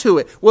run into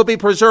it will be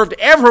preserved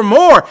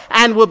evermore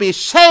and will be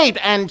saved,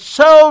 and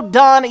so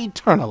done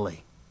eternally.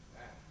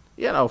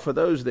 For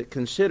those that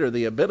consider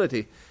the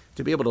ability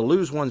to be able to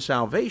lose one's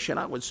salvation,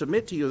 I would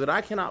submit to you that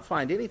I cannot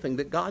find anything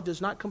that God does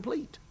not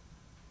complete.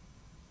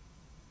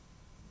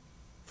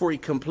 For he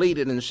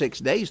completed in 6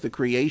 days the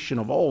creation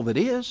of all that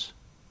is.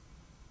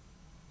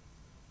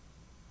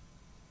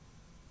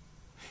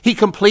 He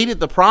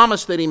completed the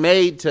promise that he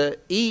made to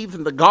Eve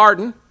in the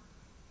garden,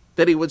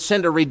 that he would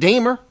send a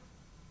Redeemer.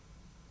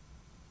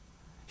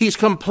 He's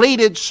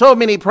completed so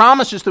many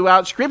promises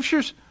throughout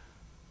Scriptures.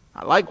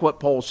 I like what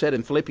Paul said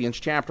in Philippians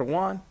chapter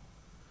 1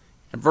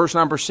 and verse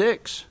number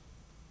 6,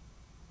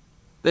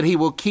 that he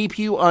will keep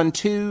you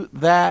unto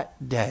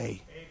that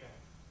day. Amen.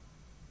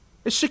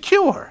 It's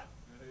secure.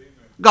 Amen.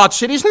 God's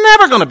city is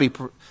never going to be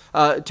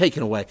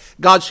taken away.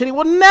 God's city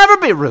will never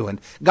be ruined.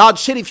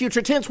 God's city,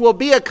 future tense, will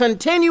be a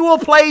continual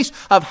place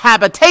of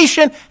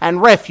habitation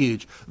and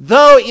refuge.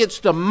 Though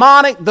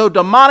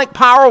demonic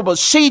power will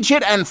besiege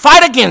it and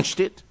fight against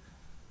it,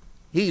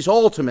 he's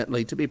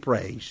ultimately to be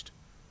praised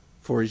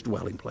for his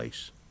dwelling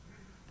place.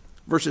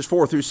 Verses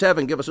 4 through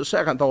 7 give us a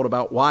second thought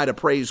about why to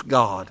praise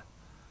God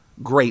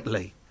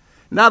greatly.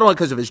 Not only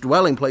because of his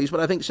dwelling place, but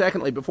I think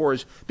secondly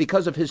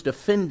because of his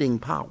defending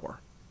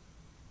power.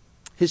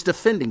 His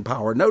defending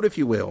power. Note, if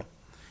you will,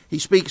 he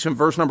speaks in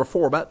verse number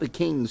 4 about the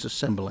kings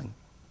assembling.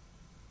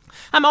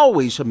 I'm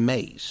always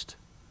amazed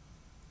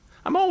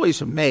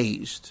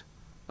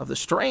of the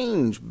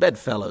strange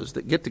bedfellows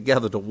that get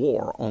together to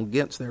war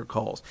against their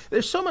cause.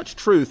 There's so much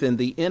truth in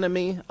the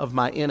enemy of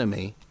my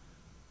enemy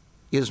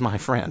is my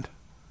friend.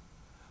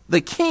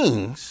 The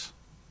kings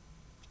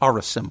are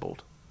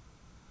assembled.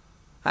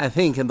 I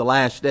think in the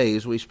last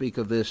days we speak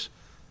of this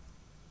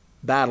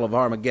battle of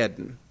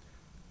Armageddon.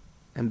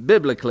 And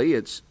biblically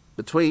it's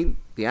between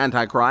the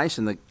Antichrist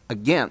and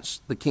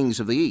against the kings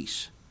of the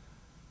east.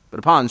 But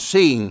upon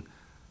seeing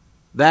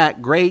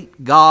that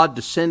great God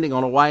descending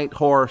on a white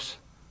horse,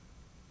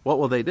 what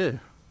will they do?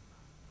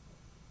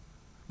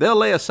 They'll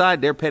lay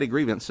aside their petty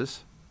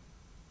grievances,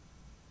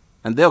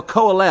 and they'll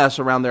coalesce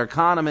around their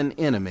common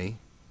enemy,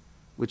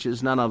 which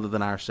is none other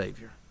than our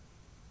Savior.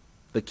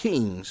 The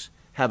kings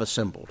have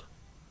assembled.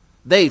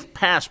 They've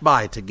passed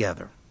by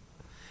together.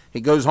 He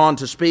goes on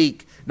to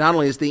speak, not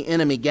only is the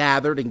enemy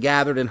gathered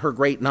in her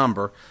great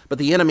number, but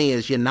the enemy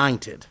is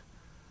united.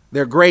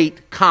 Their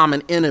great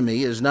common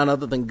enemy is none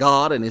other than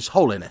God and his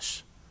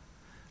holiness.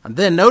 And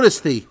then notice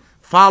the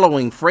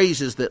following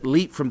phrases that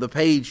leap from the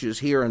pages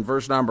here in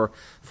verse number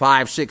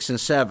 5, 6, and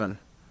 7.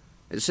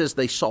 It says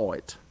they saw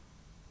it.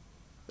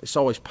 They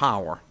saw his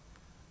power.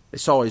 They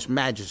saw his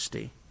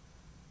majesty.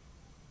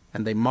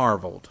 And they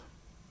marveled.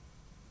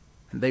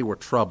 And they were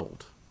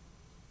troubled.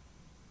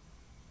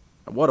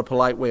 And what a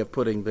polite way of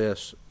putting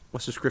this.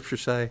 What's the scripture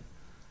say?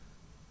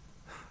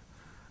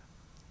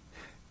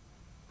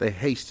 They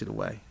hasted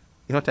away.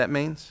 You know what that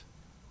means?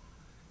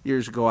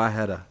 Years ago I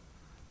had a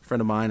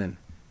friend of mine, and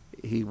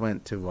he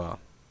went to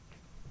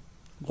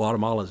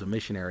Guatemala as a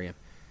missionary, and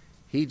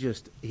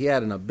he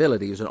had an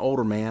ability. He was an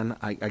older man.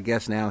 I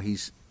guess now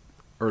he's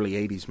early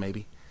 80s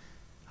maybe.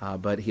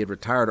 But he had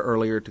retired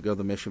earlier to go to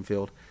the mission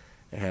field.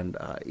 And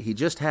he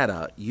just had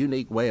a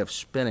unique way of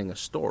spinning a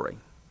story.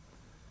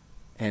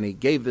 And he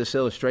gave this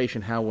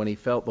illustration how when he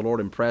felt the Lord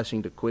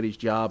impressing to quit his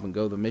job and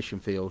go to the mission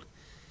field,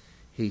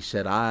 he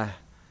said, I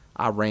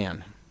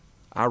ran.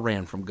 I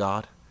ran from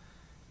God.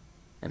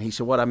 And he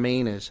said, what I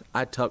mean is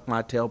I tucked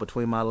my tail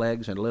between my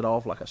legs and lit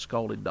off like a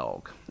scalded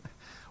dog.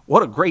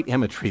 What a great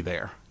imagery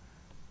there.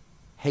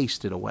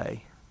 Hasted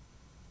away.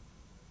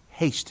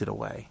 Hasted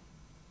away.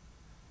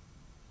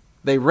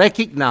 They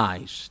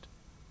recognized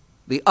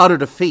the utter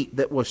defeat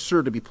that was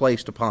sure to be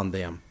placed upon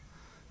them.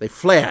 They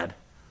fled.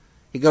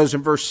 He goes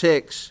in verse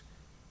 6,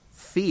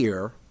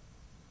 fear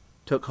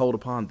took hold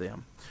upon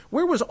them.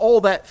 Where was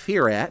all that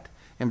fear at?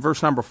 In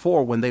verse number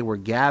 4, when they were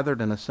gathered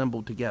and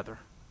assembled together.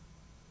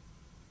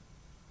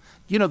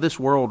 You know, this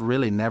world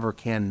really never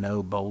can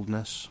know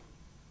boldness.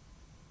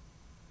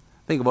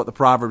 Think of what the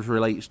Proverbs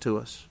relates to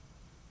us.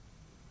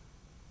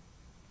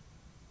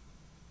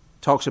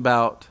 Talks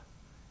about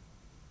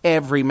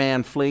every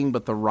man fleeing,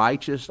 but the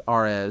righteous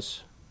are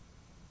as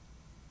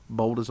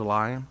bold as a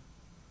lion.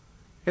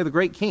 Here are the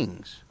great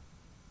kings.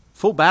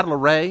 Full battle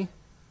array.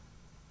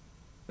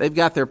 They've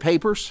got their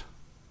papers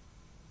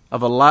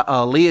of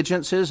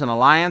allegiances and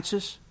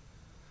alliances.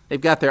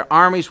 They've got their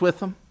armies with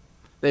them.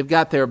 They've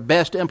got their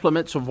best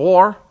implements of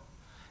war.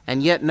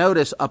 And yet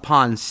notice,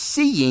 upon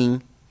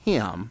seeing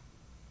him,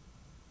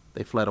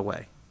 they fled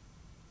away.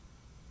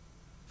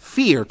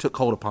 Fear took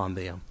hold upon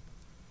them.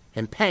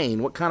 And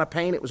pain, what kind of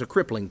pain? It was a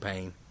crippling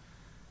pain,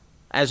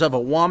 as of a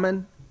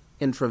woman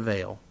in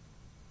travail.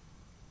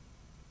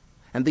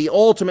 And the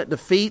ultimate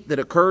defeat that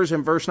occurs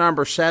in verse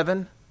number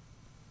 7,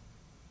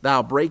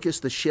 thou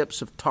breakest the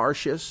ships of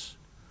Tarshish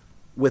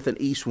with an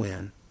east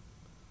wind.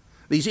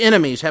 These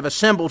enemies have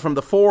assembled from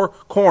the four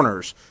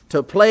corners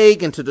to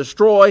plague and to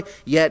destroy,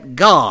 yet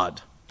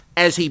God,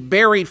 as he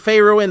buried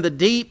Pharaoh in the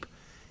deep,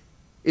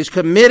 is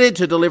committed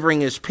to delivering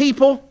his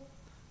people.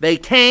 They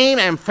came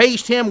and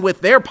faced him with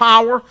their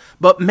power,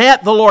 but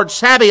met the Lord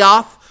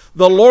Sabaoth,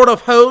 the Lord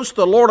of hosts,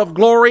 the Lord of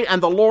glory,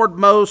 and the Lord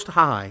Most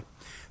High.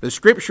 The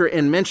scripture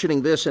in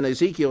mentioning this in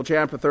Ezekiel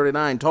chapter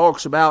 39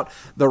 talks about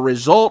the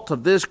result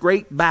of this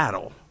great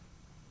battle.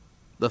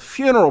 The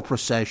funeral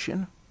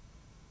procession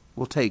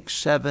will take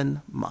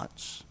 7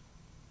 months.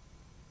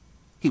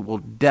 He will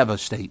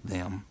devastate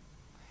them.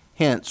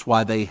 Hence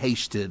why they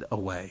hasted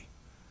away.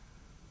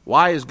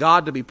 Why is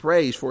God to be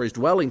praised for his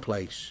dwelling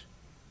place?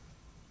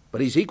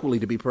 But he's equally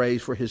to be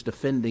praised for his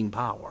defending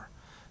power.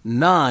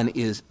 None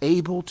is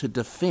able to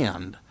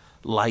defend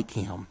like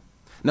him.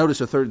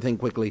 Notice a third thing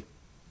quickly.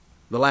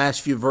 The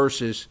last few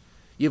verses,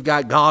 you've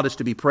got God is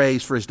to be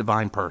praised for his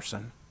divine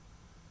person.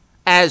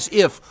 As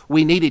if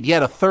we needed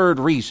yet a third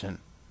reason.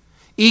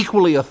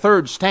 Equally, a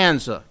third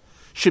stanza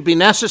should be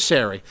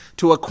necessary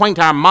to acquaint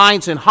our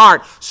minds and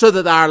heart so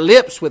that our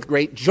lips with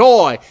great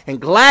joy and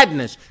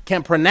gladness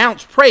can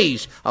pronounce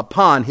praise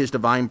upon his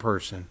divine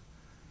person.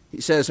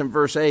 He says in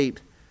verse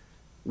 8,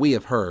 we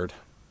have heard,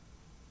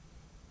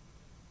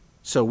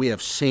 so we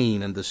have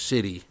seen in the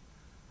city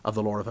of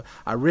the Lord.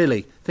 I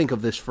really think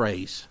of this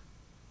phrase.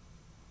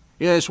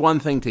 You know, it's one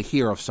thing to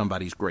hear of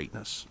somebody's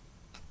greatness.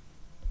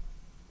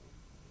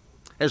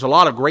 There's a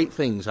lot of great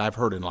things I've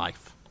heard in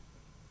life.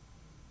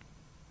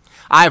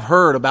 I've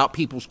heard about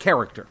people's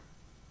character.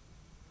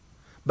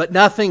 But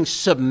nothing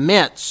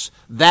cements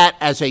that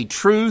as a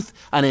truth,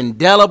 an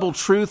indelible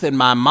truth in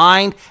my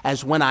mind,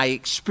 as when I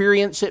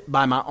experience it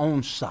by my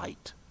own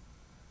sight.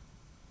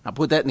 Now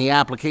put that in the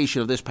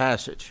application of this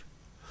passage.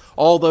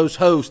 All those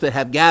hosts that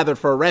have gathered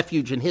for a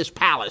refuge in his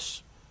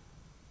palace,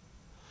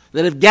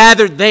 that have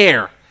gathered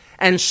there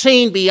and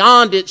seen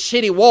beyond its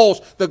city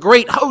walls the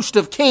great host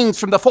of kings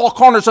from the four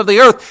corners of the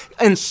earth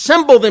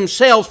assemble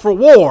themselves for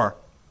war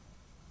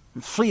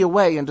and flee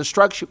away in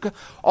destruction.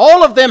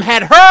 All of them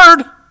had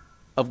heard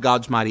of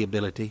God's mighty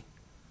ability,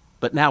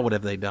 but now what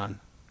have they done?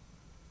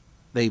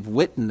 They've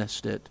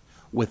witnessed it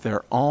with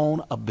their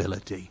own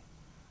ability.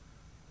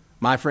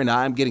 My friend,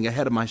 I'm getting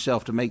ahead of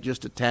myself to make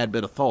just a tad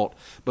bit of thought,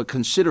 but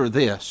consider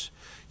this.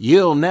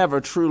 You'll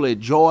never truly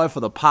joy for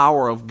the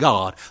power of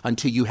God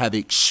until you have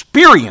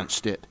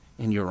experienced it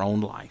in your own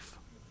life.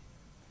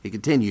 He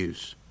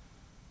continues,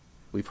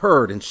 we've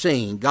heard and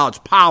seen God's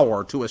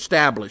power to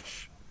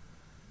establish.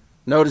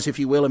 Notice, if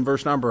you will, in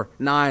verse number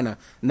 9,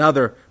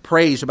 another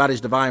praise about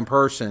his divine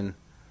person.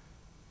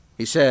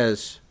 He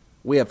says,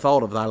 we have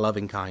thought of thy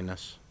loving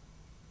kindness.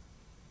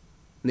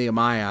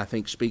 Nehemiah, I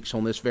think, speaks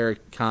on this very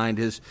kind.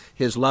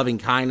 His loving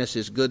kindness,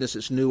 his goodness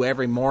is new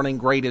every morning.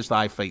 Great is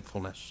thy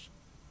faithfulness.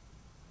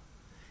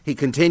 He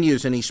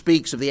continues and he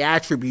speaks of the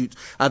attributes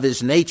of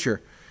his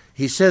nature.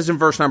 He says in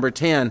verse number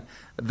 10,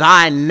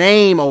 thy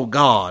name, O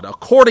God,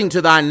 according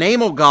to thy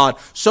name, O God,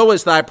 so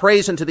is thy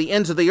praise unto the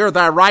ends of the earth.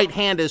 Thy right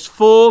hand is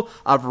full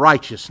of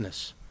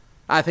righteousness.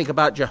 I think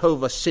about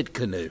Jehovah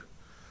Sidkenu,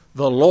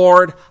 the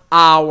Lord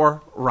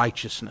our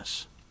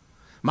righteousness.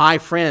 My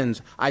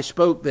friends, I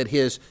spoke that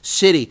his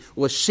city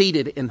was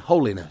seated in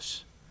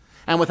holiness.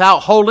 And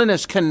without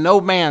holiness can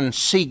no man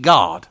see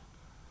God.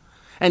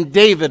 And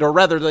David, or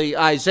rather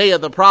Isaiah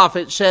the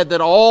prophet, said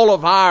that all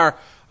of our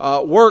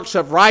works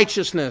of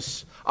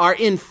righteousness are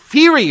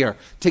inferior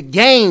to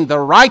gain the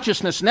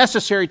righteousness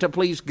necessary to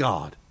please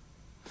God.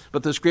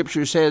 But the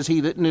Scripture says,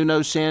 he that knew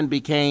no sin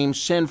became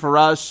sin for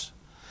us,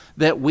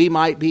 that we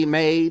might be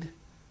made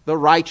the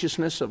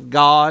righteousness of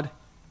God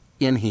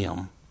in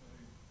him.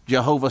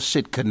 Jehovah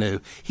Sidkenu.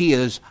 He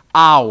is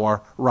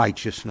our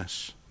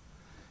righteousness.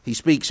 He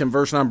speaks in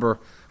verse number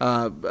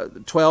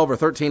 12 or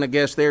 13, I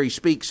guess there, he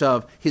speaks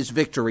of his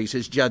victories,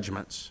 his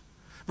judgments.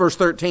 Verse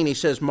 13, he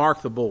says,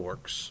 mark the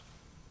bulwarks,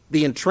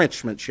 the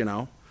entrenchments,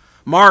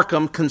 Mark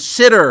them,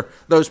 consider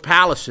those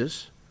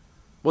palaces.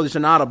 Well, there's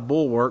not a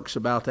bulwarks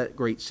about that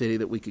great city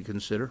that we could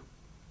consider.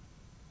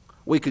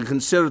 We could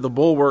consider the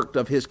bulwark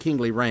of his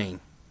kingly reign.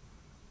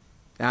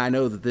 Now, I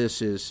know that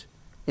this is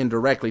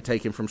indirectly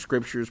taken from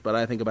Scriptures, but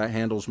I think about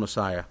Handel's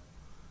Messiah.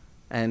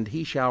 And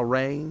he shall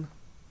reign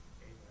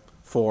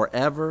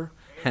forever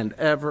and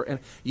ever. And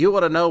you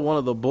ought to know one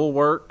of the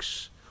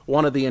bulwarks,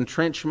 one of the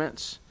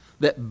entrenchments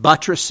that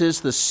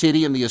buttresses the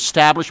city and the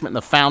establishment and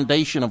the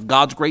foundation of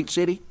God's great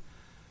city.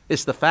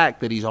 It's the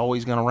fact that he's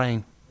always going to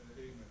reign.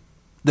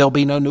 There'll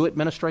be no new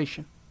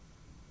administration.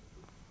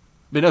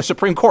 There'll be no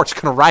Supreme Court's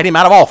going to write him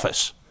out of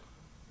office.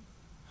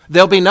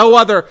 There'll be no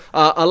other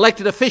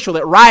elected official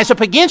that rise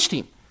up against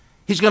him.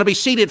 He's going to be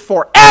seated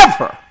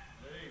forever.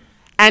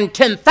 And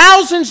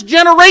 10,000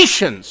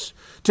 generations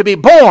to be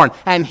born,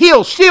 and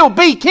he'll still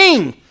be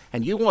king.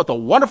 And you know what the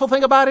wonderful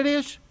thing about it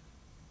is?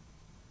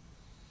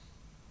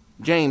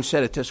 James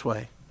said it this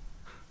way.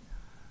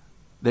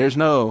 There's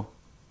no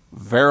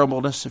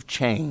variableness of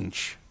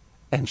change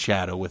and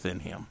shadow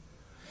within him.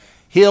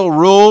 He'll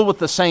rule with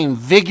the same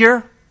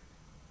vigor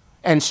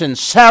and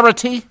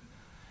sincerity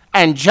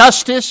and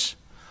justice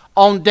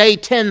on day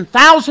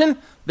 10,000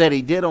 that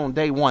he did on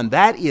day 1.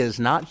 That is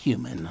not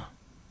human.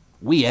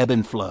 We ebb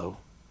and flow.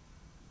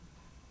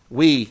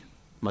 We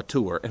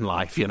mature in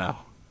life,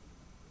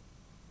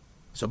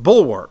 It's a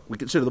bulwark. We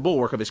consider the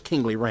bulwark of his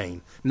kingly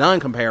reign. None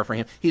compare for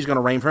him. He's going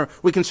to reign for him.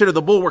 We consider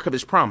the bulwark of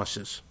his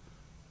promises.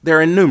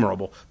 They're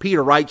innumerable.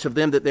 Peter writes of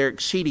them that they're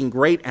exceeding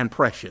great and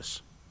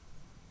precious.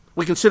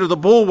 We consider the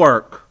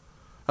bulwark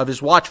of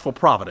his watchful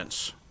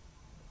providence.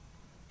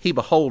 He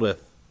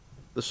beholdeth,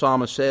 the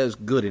psalmist says,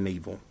 good and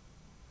evil.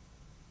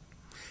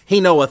 He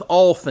knoweth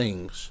all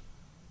things,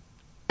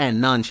 and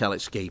none shall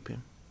escape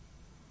him.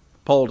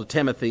 Paul to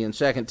Timothy in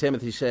 2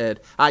 Timothy said,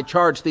 I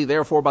charge thee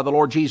therefore by the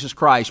Lord Jesus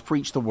Christ,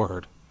 preach the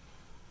word.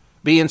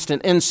 Be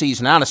instant in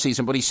season, out of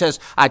season. But he says,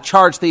 I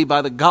charge thee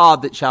by the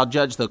God that shall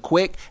judge the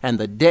quick and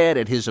the dead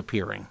at his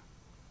appearing.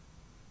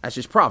 That's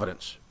his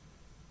providence.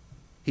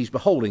 He's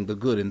beholding the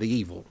good and the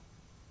evil.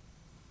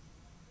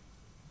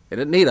 He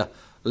doesn't need a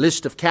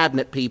list of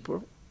cabinet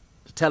people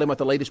to tell him what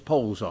the latest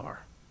polls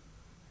are.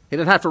 He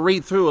doesn't have to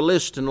read through a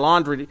list and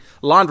laundry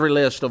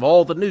list of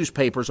all the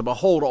newspapers and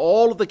behold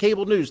all of the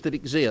cable news that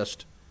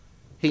exist.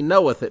 He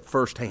knoweth it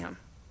firsthand.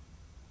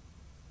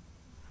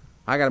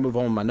 I got to move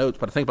on with my notes,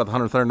 but I think about the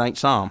 139th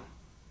Psalm.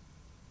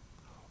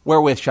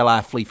 Wherewith shall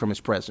I flee from his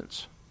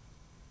presence?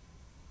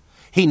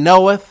 He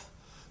knoweth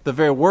the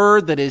very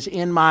word that is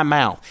in my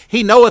mouth.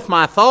 He knoweth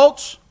my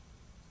thoughts.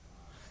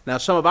 Now,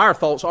 some of our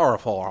thoughts are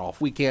far off.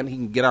 He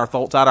can get our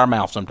thoughts out of our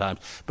mouth sometimes.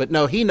 But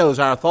no, he knows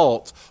our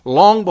thoughts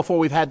long before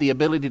we've had the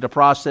ability to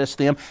process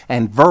them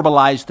and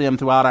verbalize them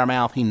throughout our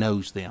mouth. He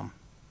knows them.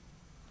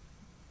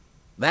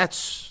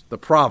 That's the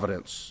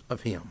providence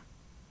of him.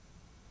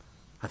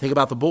 I think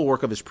about the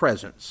bulwark of his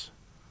presence.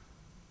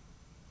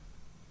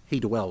 He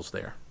dwells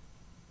there.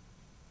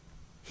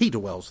 He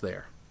dwells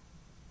there.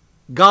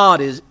 God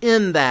is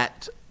in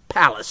that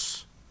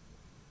palace.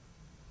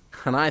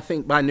 And I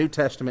think by New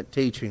Testament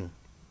teaching,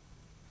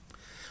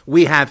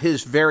 we have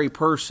his very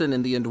person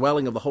in the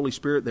indwelling of the Holy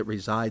Spirit that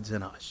resides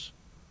in us.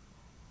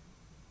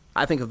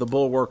 I think of the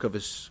bulwark of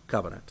his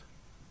covenant,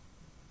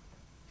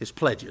 his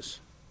pledges.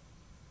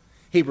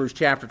 Hebrews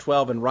chapter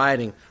 12 in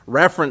writing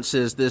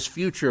references this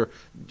future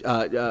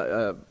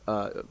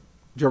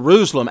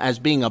Jerusalem as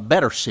being a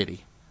better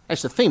city.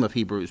 That's the theme of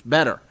Hebrews,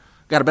 better.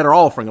 Got a better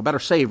offering, a better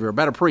Savior, a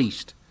better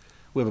priest.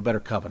 We have a better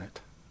covenant.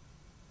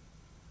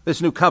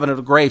 This new covenant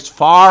of grace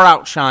far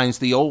outshines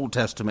the Old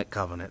Testament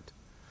covenant.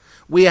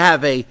 We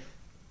have a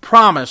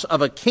promise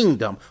of a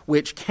kingdom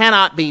which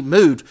cannot be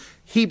moved.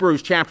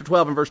 Hebrews chapter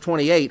 12 and verse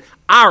 28,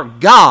 our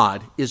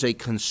God is a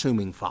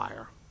consuming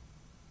fire.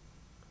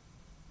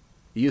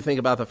 You think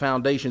about the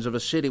foundations of a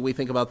city, we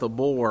think about the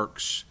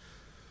bulwarks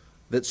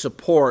that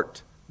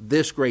support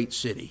this great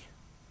city.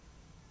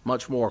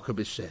 Much more could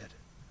be said.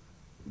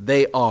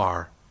 They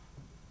are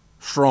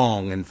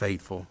strong and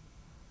faithful.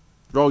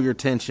 Draw your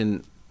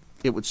attention,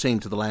 it would seem,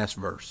 to the last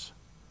verse.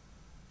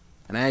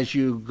 And as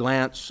you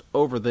glance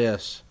over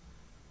this,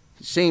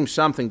 it seems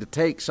something to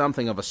take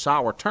something of a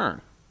sour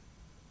turn.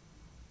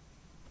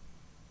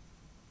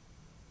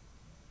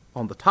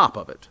 On the top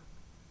of it.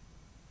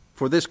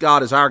 For this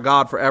God is our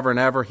God forever and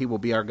ever. He will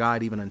be our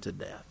guide even unto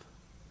death.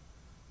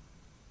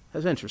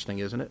 That's interesting,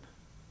 isn't it?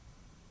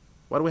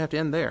 Why do we have to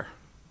end there?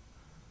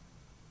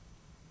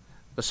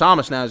 The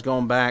psalmist now is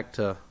going back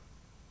to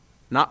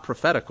not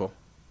prophetical,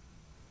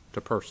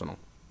 to personal.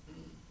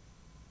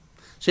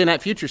 See, in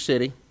that future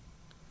city,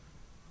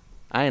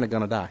 I ain't going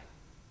to die.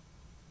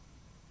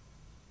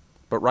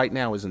 But right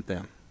now isn't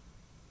then.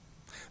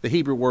 The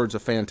Hebrew word's a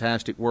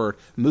fantastic word,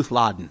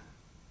 muthladen.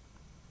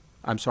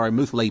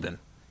 Muthlaben.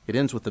 It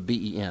ends with the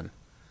B-E-N.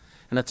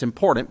 And that's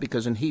important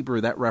because in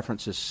Hebrew that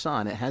references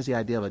son. It has the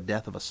idea of a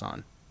death of a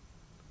son.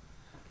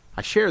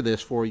 I share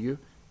this for you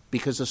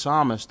because the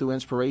psalmist, through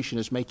inspiration,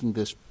 is making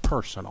this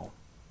personal.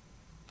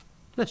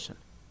 Listen.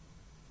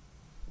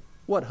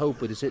 What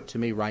hope is it to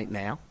me right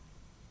now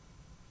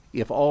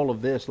if all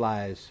of this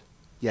lies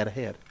yet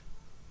ahead?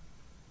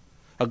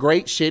 A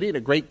great city and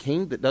a great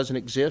king that doesn't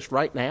exist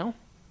right now,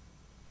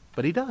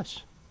 but he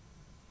does.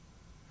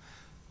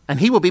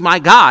 And he will be my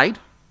guide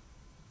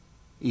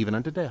even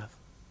unto death,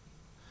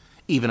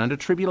 even unto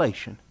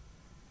tribulation,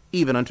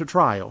 even unto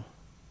trial.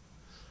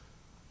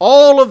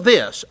 All of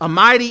this, a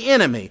mighty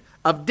enemy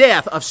of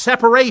death, of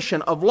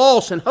separation, of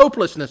loss and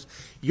hopelessness,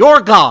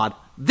 your God,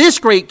 this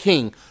great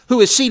king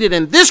who is seated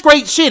in this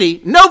great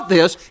city, note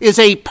this, is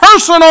a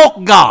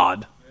personal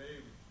God.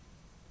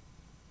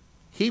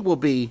 He will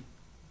be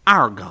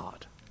our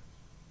God.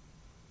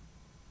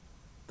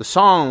 The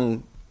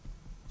psalm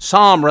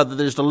that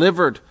is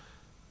delivered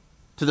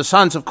to the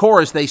sons of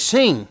Korah as they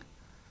sing,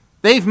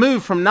 they've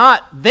moved from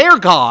not their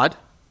God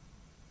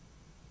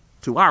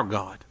to our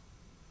God.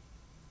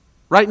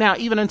 Right now,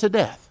 even unto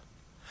death.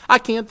 I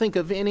can't think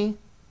of any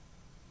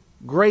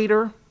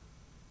greater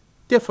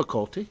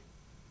difficulty,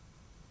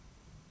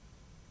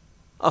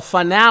 a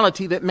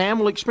finality that man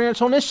will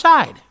experience on this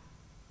side.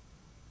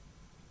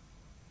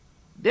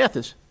 Death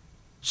is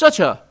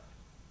such a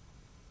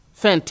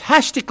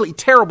fantastically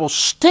terrible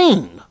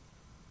sting.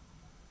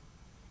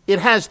 It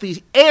has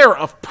the air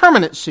of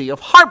permanency, of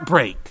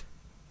heartbreak.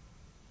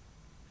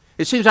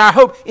 It seems our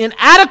hope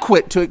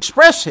inadequate to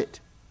express it.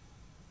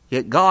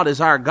 Yet God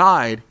is our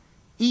guide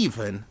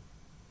even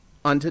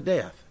unto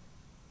death.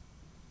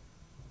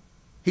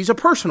 He's a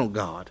personal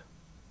God.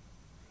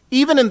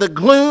 Even in the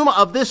gloom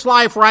of this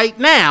life right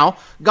now,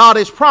 God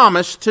has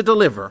promised to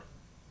deliver.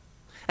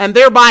 And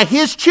thereby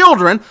his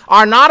children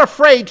are not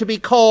afraid to be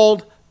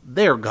called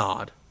their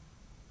God.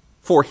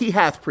 For he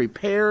hath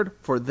prepared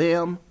for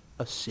them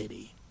a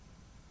city.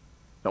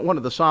 Now one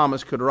of the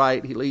psalmists could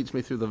write, he leads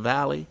me through the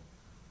valley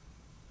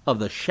of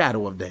the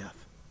shadow of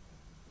death.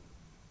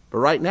 But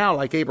right now,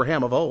 like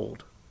Abraham of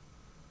old,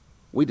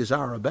 we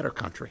desire a better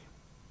country.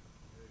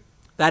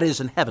 That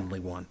is an heavenly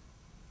one.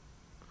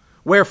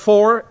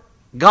 Wherefore,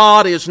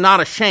 God is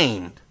not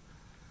ashamed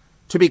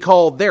to be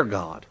called their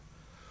God,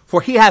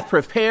 for he hath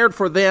prepared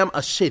for them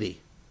a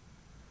city.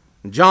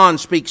 John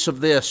speaks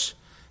of this,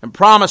 and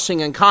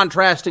promising and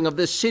contrasting of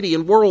this city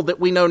and world that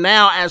we know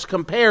now as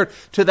compared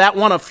to that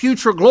one of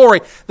future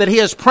glory that he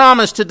has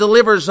promised to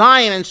deliver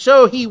Zion, and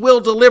so he will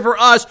deliver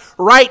us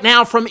right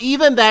now from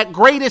even that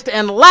greatest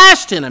and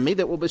last enemy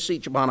that will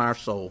beseech upon our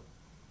soul.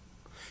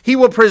 He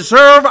will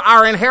preserve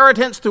our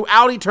inheritance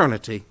throughout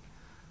eternity.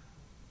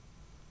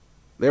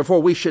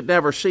 Therefore, we should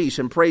never cease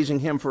in praising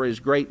him for his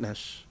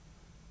greatness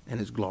and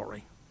his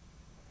glory.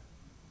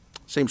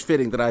 Seems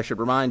fitting that I should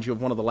remind you of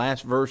one of the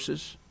last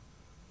verses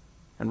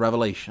in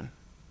Revelation,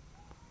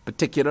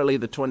 particularly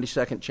the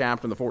 22nd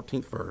chapter and the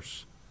 14th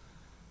verse.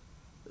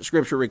 The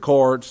Scripture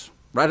records,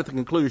 right at the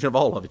conclusion of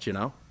all of it,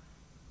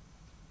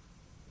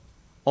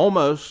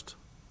 almost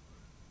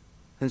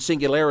in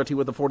singularity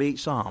with the 48th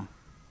Psalm,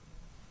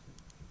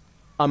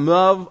 a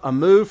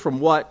move from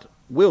what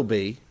will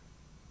be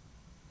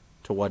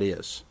to what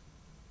is.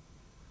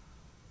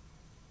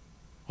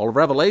 All of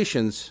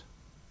Revelations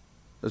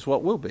is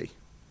what will be.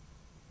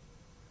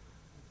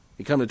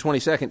 You come to the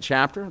 22nd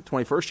chapter,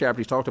 21st chapter,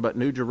 he's talked about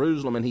New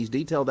Jerusalem, and he's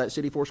detailed that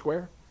city four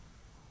square.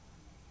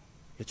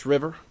 Its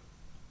river,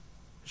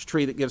 its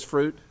tree that gives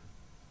fruit,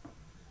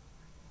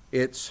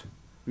 its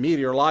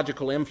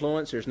meteorological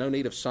influence. There's no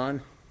need of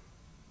sun,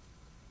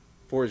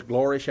 for his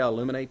glory shall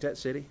illuminate that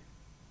city.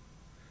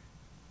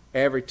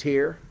 Every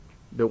tear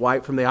be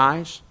wiped from the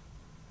eyes.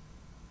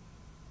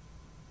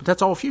 But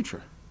that's all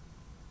future.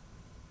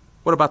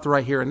 What about the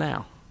right here and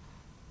now?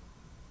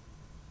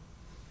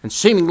 And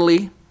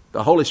seemingly,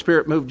 the Holy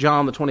Spirit moved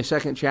John, the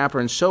 22nd chapter,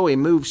 and so he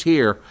moves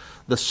here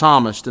the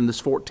psalmist in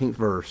this 14th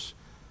verse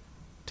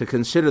to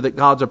consider that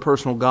God's a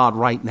personal God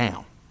right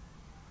now.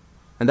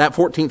 And that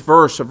 14th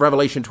verse of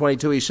Revelation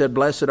 22, he said,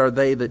 "Blessed are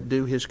they that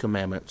do his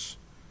commandments,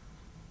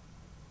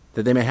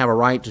 that they may have a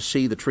right to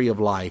see the tree of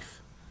life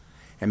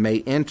and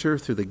may enter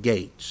through the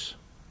gates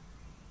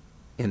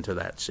into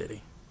that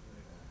city."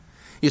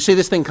 You see,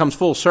 this thing comes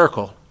full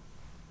circle.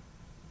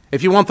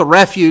 If you want the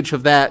refuge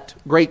of that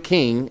great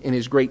king in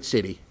his great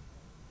city,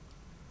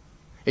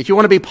 if you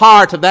want to be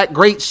part of that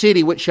great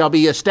city which shall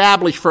be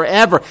established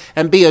forever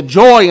and be a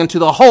joy unto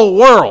the whole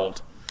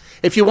world,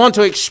 if you want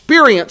to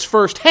experience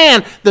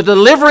firsthand the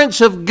deliverance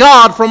of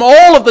God from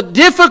all of the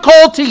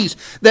difficulties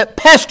that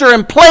pester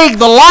and plague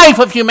the life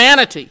of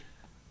humanity,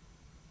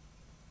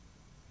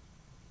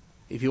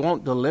 if you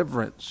want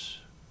deliverance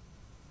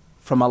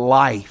from a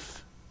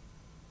life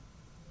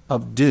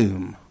of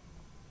doom,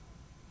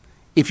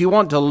 if you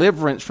want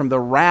deliverance from the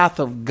wrath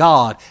of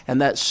God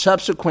and that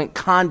subsequent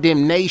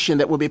condemnation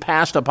that will be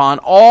passed upon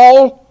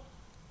all,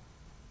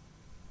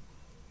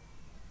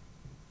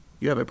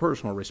 you have a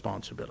personal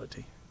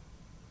responsibility.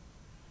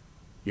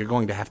 You're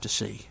going to have to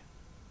see.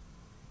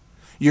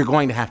 You're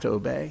going to have to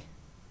obey.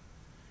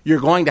 You're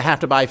going to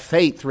have to, by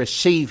faith,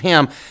 receive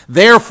Him.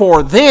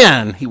 Therefore,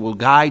 then, He will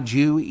guide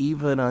you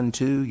even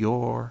unto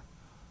your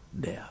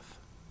death.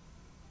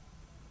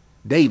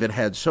 David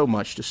had so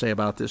much to say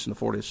about this in the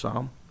 40th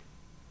Psalm.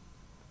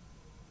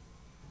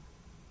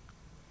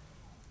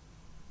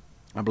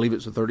 I believe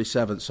it's the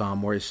 37th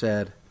Psalm where he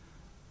said,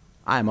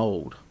 I am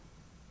old,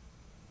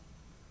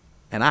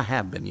 and I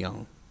have been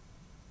young,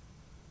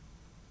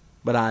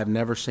 but I have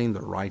never seen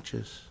the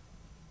righteous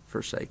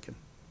forsaken.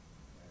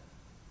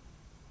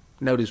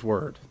 Note his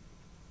word.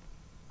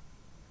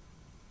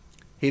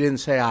 He didn't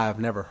say, I have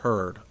never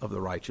heard of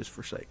the righteous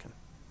forsaken.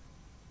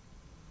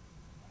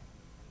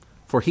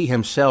 For he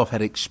himself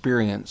had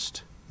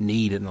experienced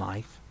need in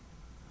life.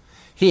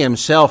 He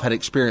himself had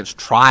experienced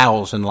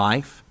trials in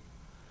life.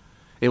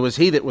 It was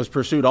he that was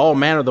pursued all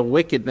manner of the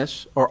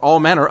wickedness, or all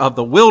manner of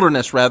the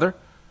wilderness, rather,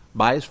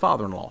 by his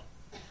father-in-law.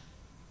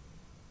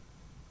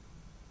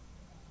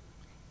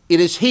 It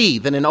is he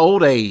that in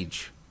old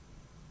age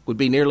would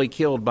be nearly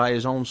killed by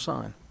his own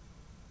son.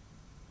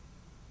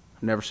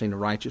 I've never seen the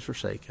righteous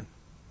forsaken.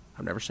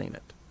 I've never seen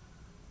it.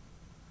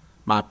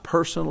 My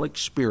personal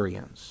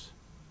experience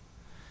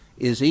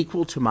is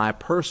equal to my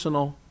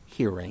personal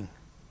hearing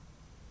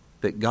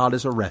that God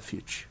is a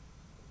refuge.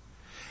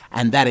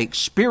 And that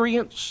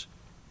experience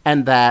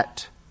and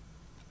that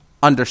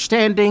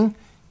understanding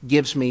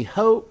gives me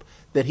hope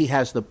that He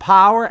has the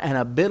power and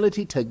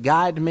ability to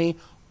guide me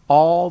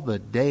all the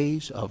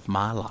days of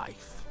my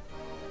life,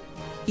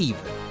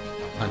 even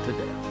unto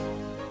death.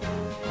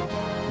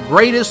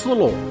 Great is the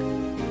Lord,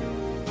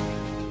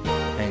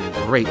 and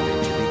greatly to be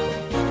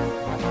praised.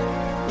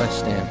 Let's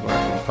stand for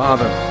our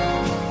Father.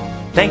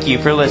 Thank you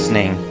for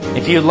listening.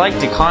 If you'd like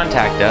to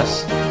contact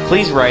us,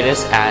 please write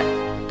us at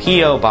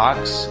P.O.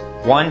 Box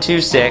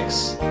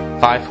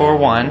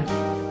 126541,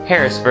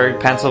 Harrisburg,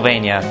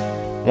 Pennsylvania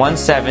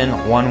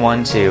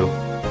 17112,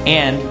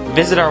 and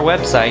visit our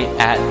website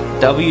at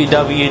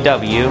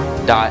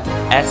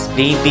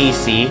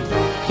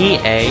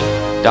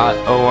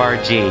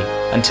www.svbcpa.org.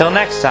 Until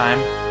next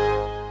time,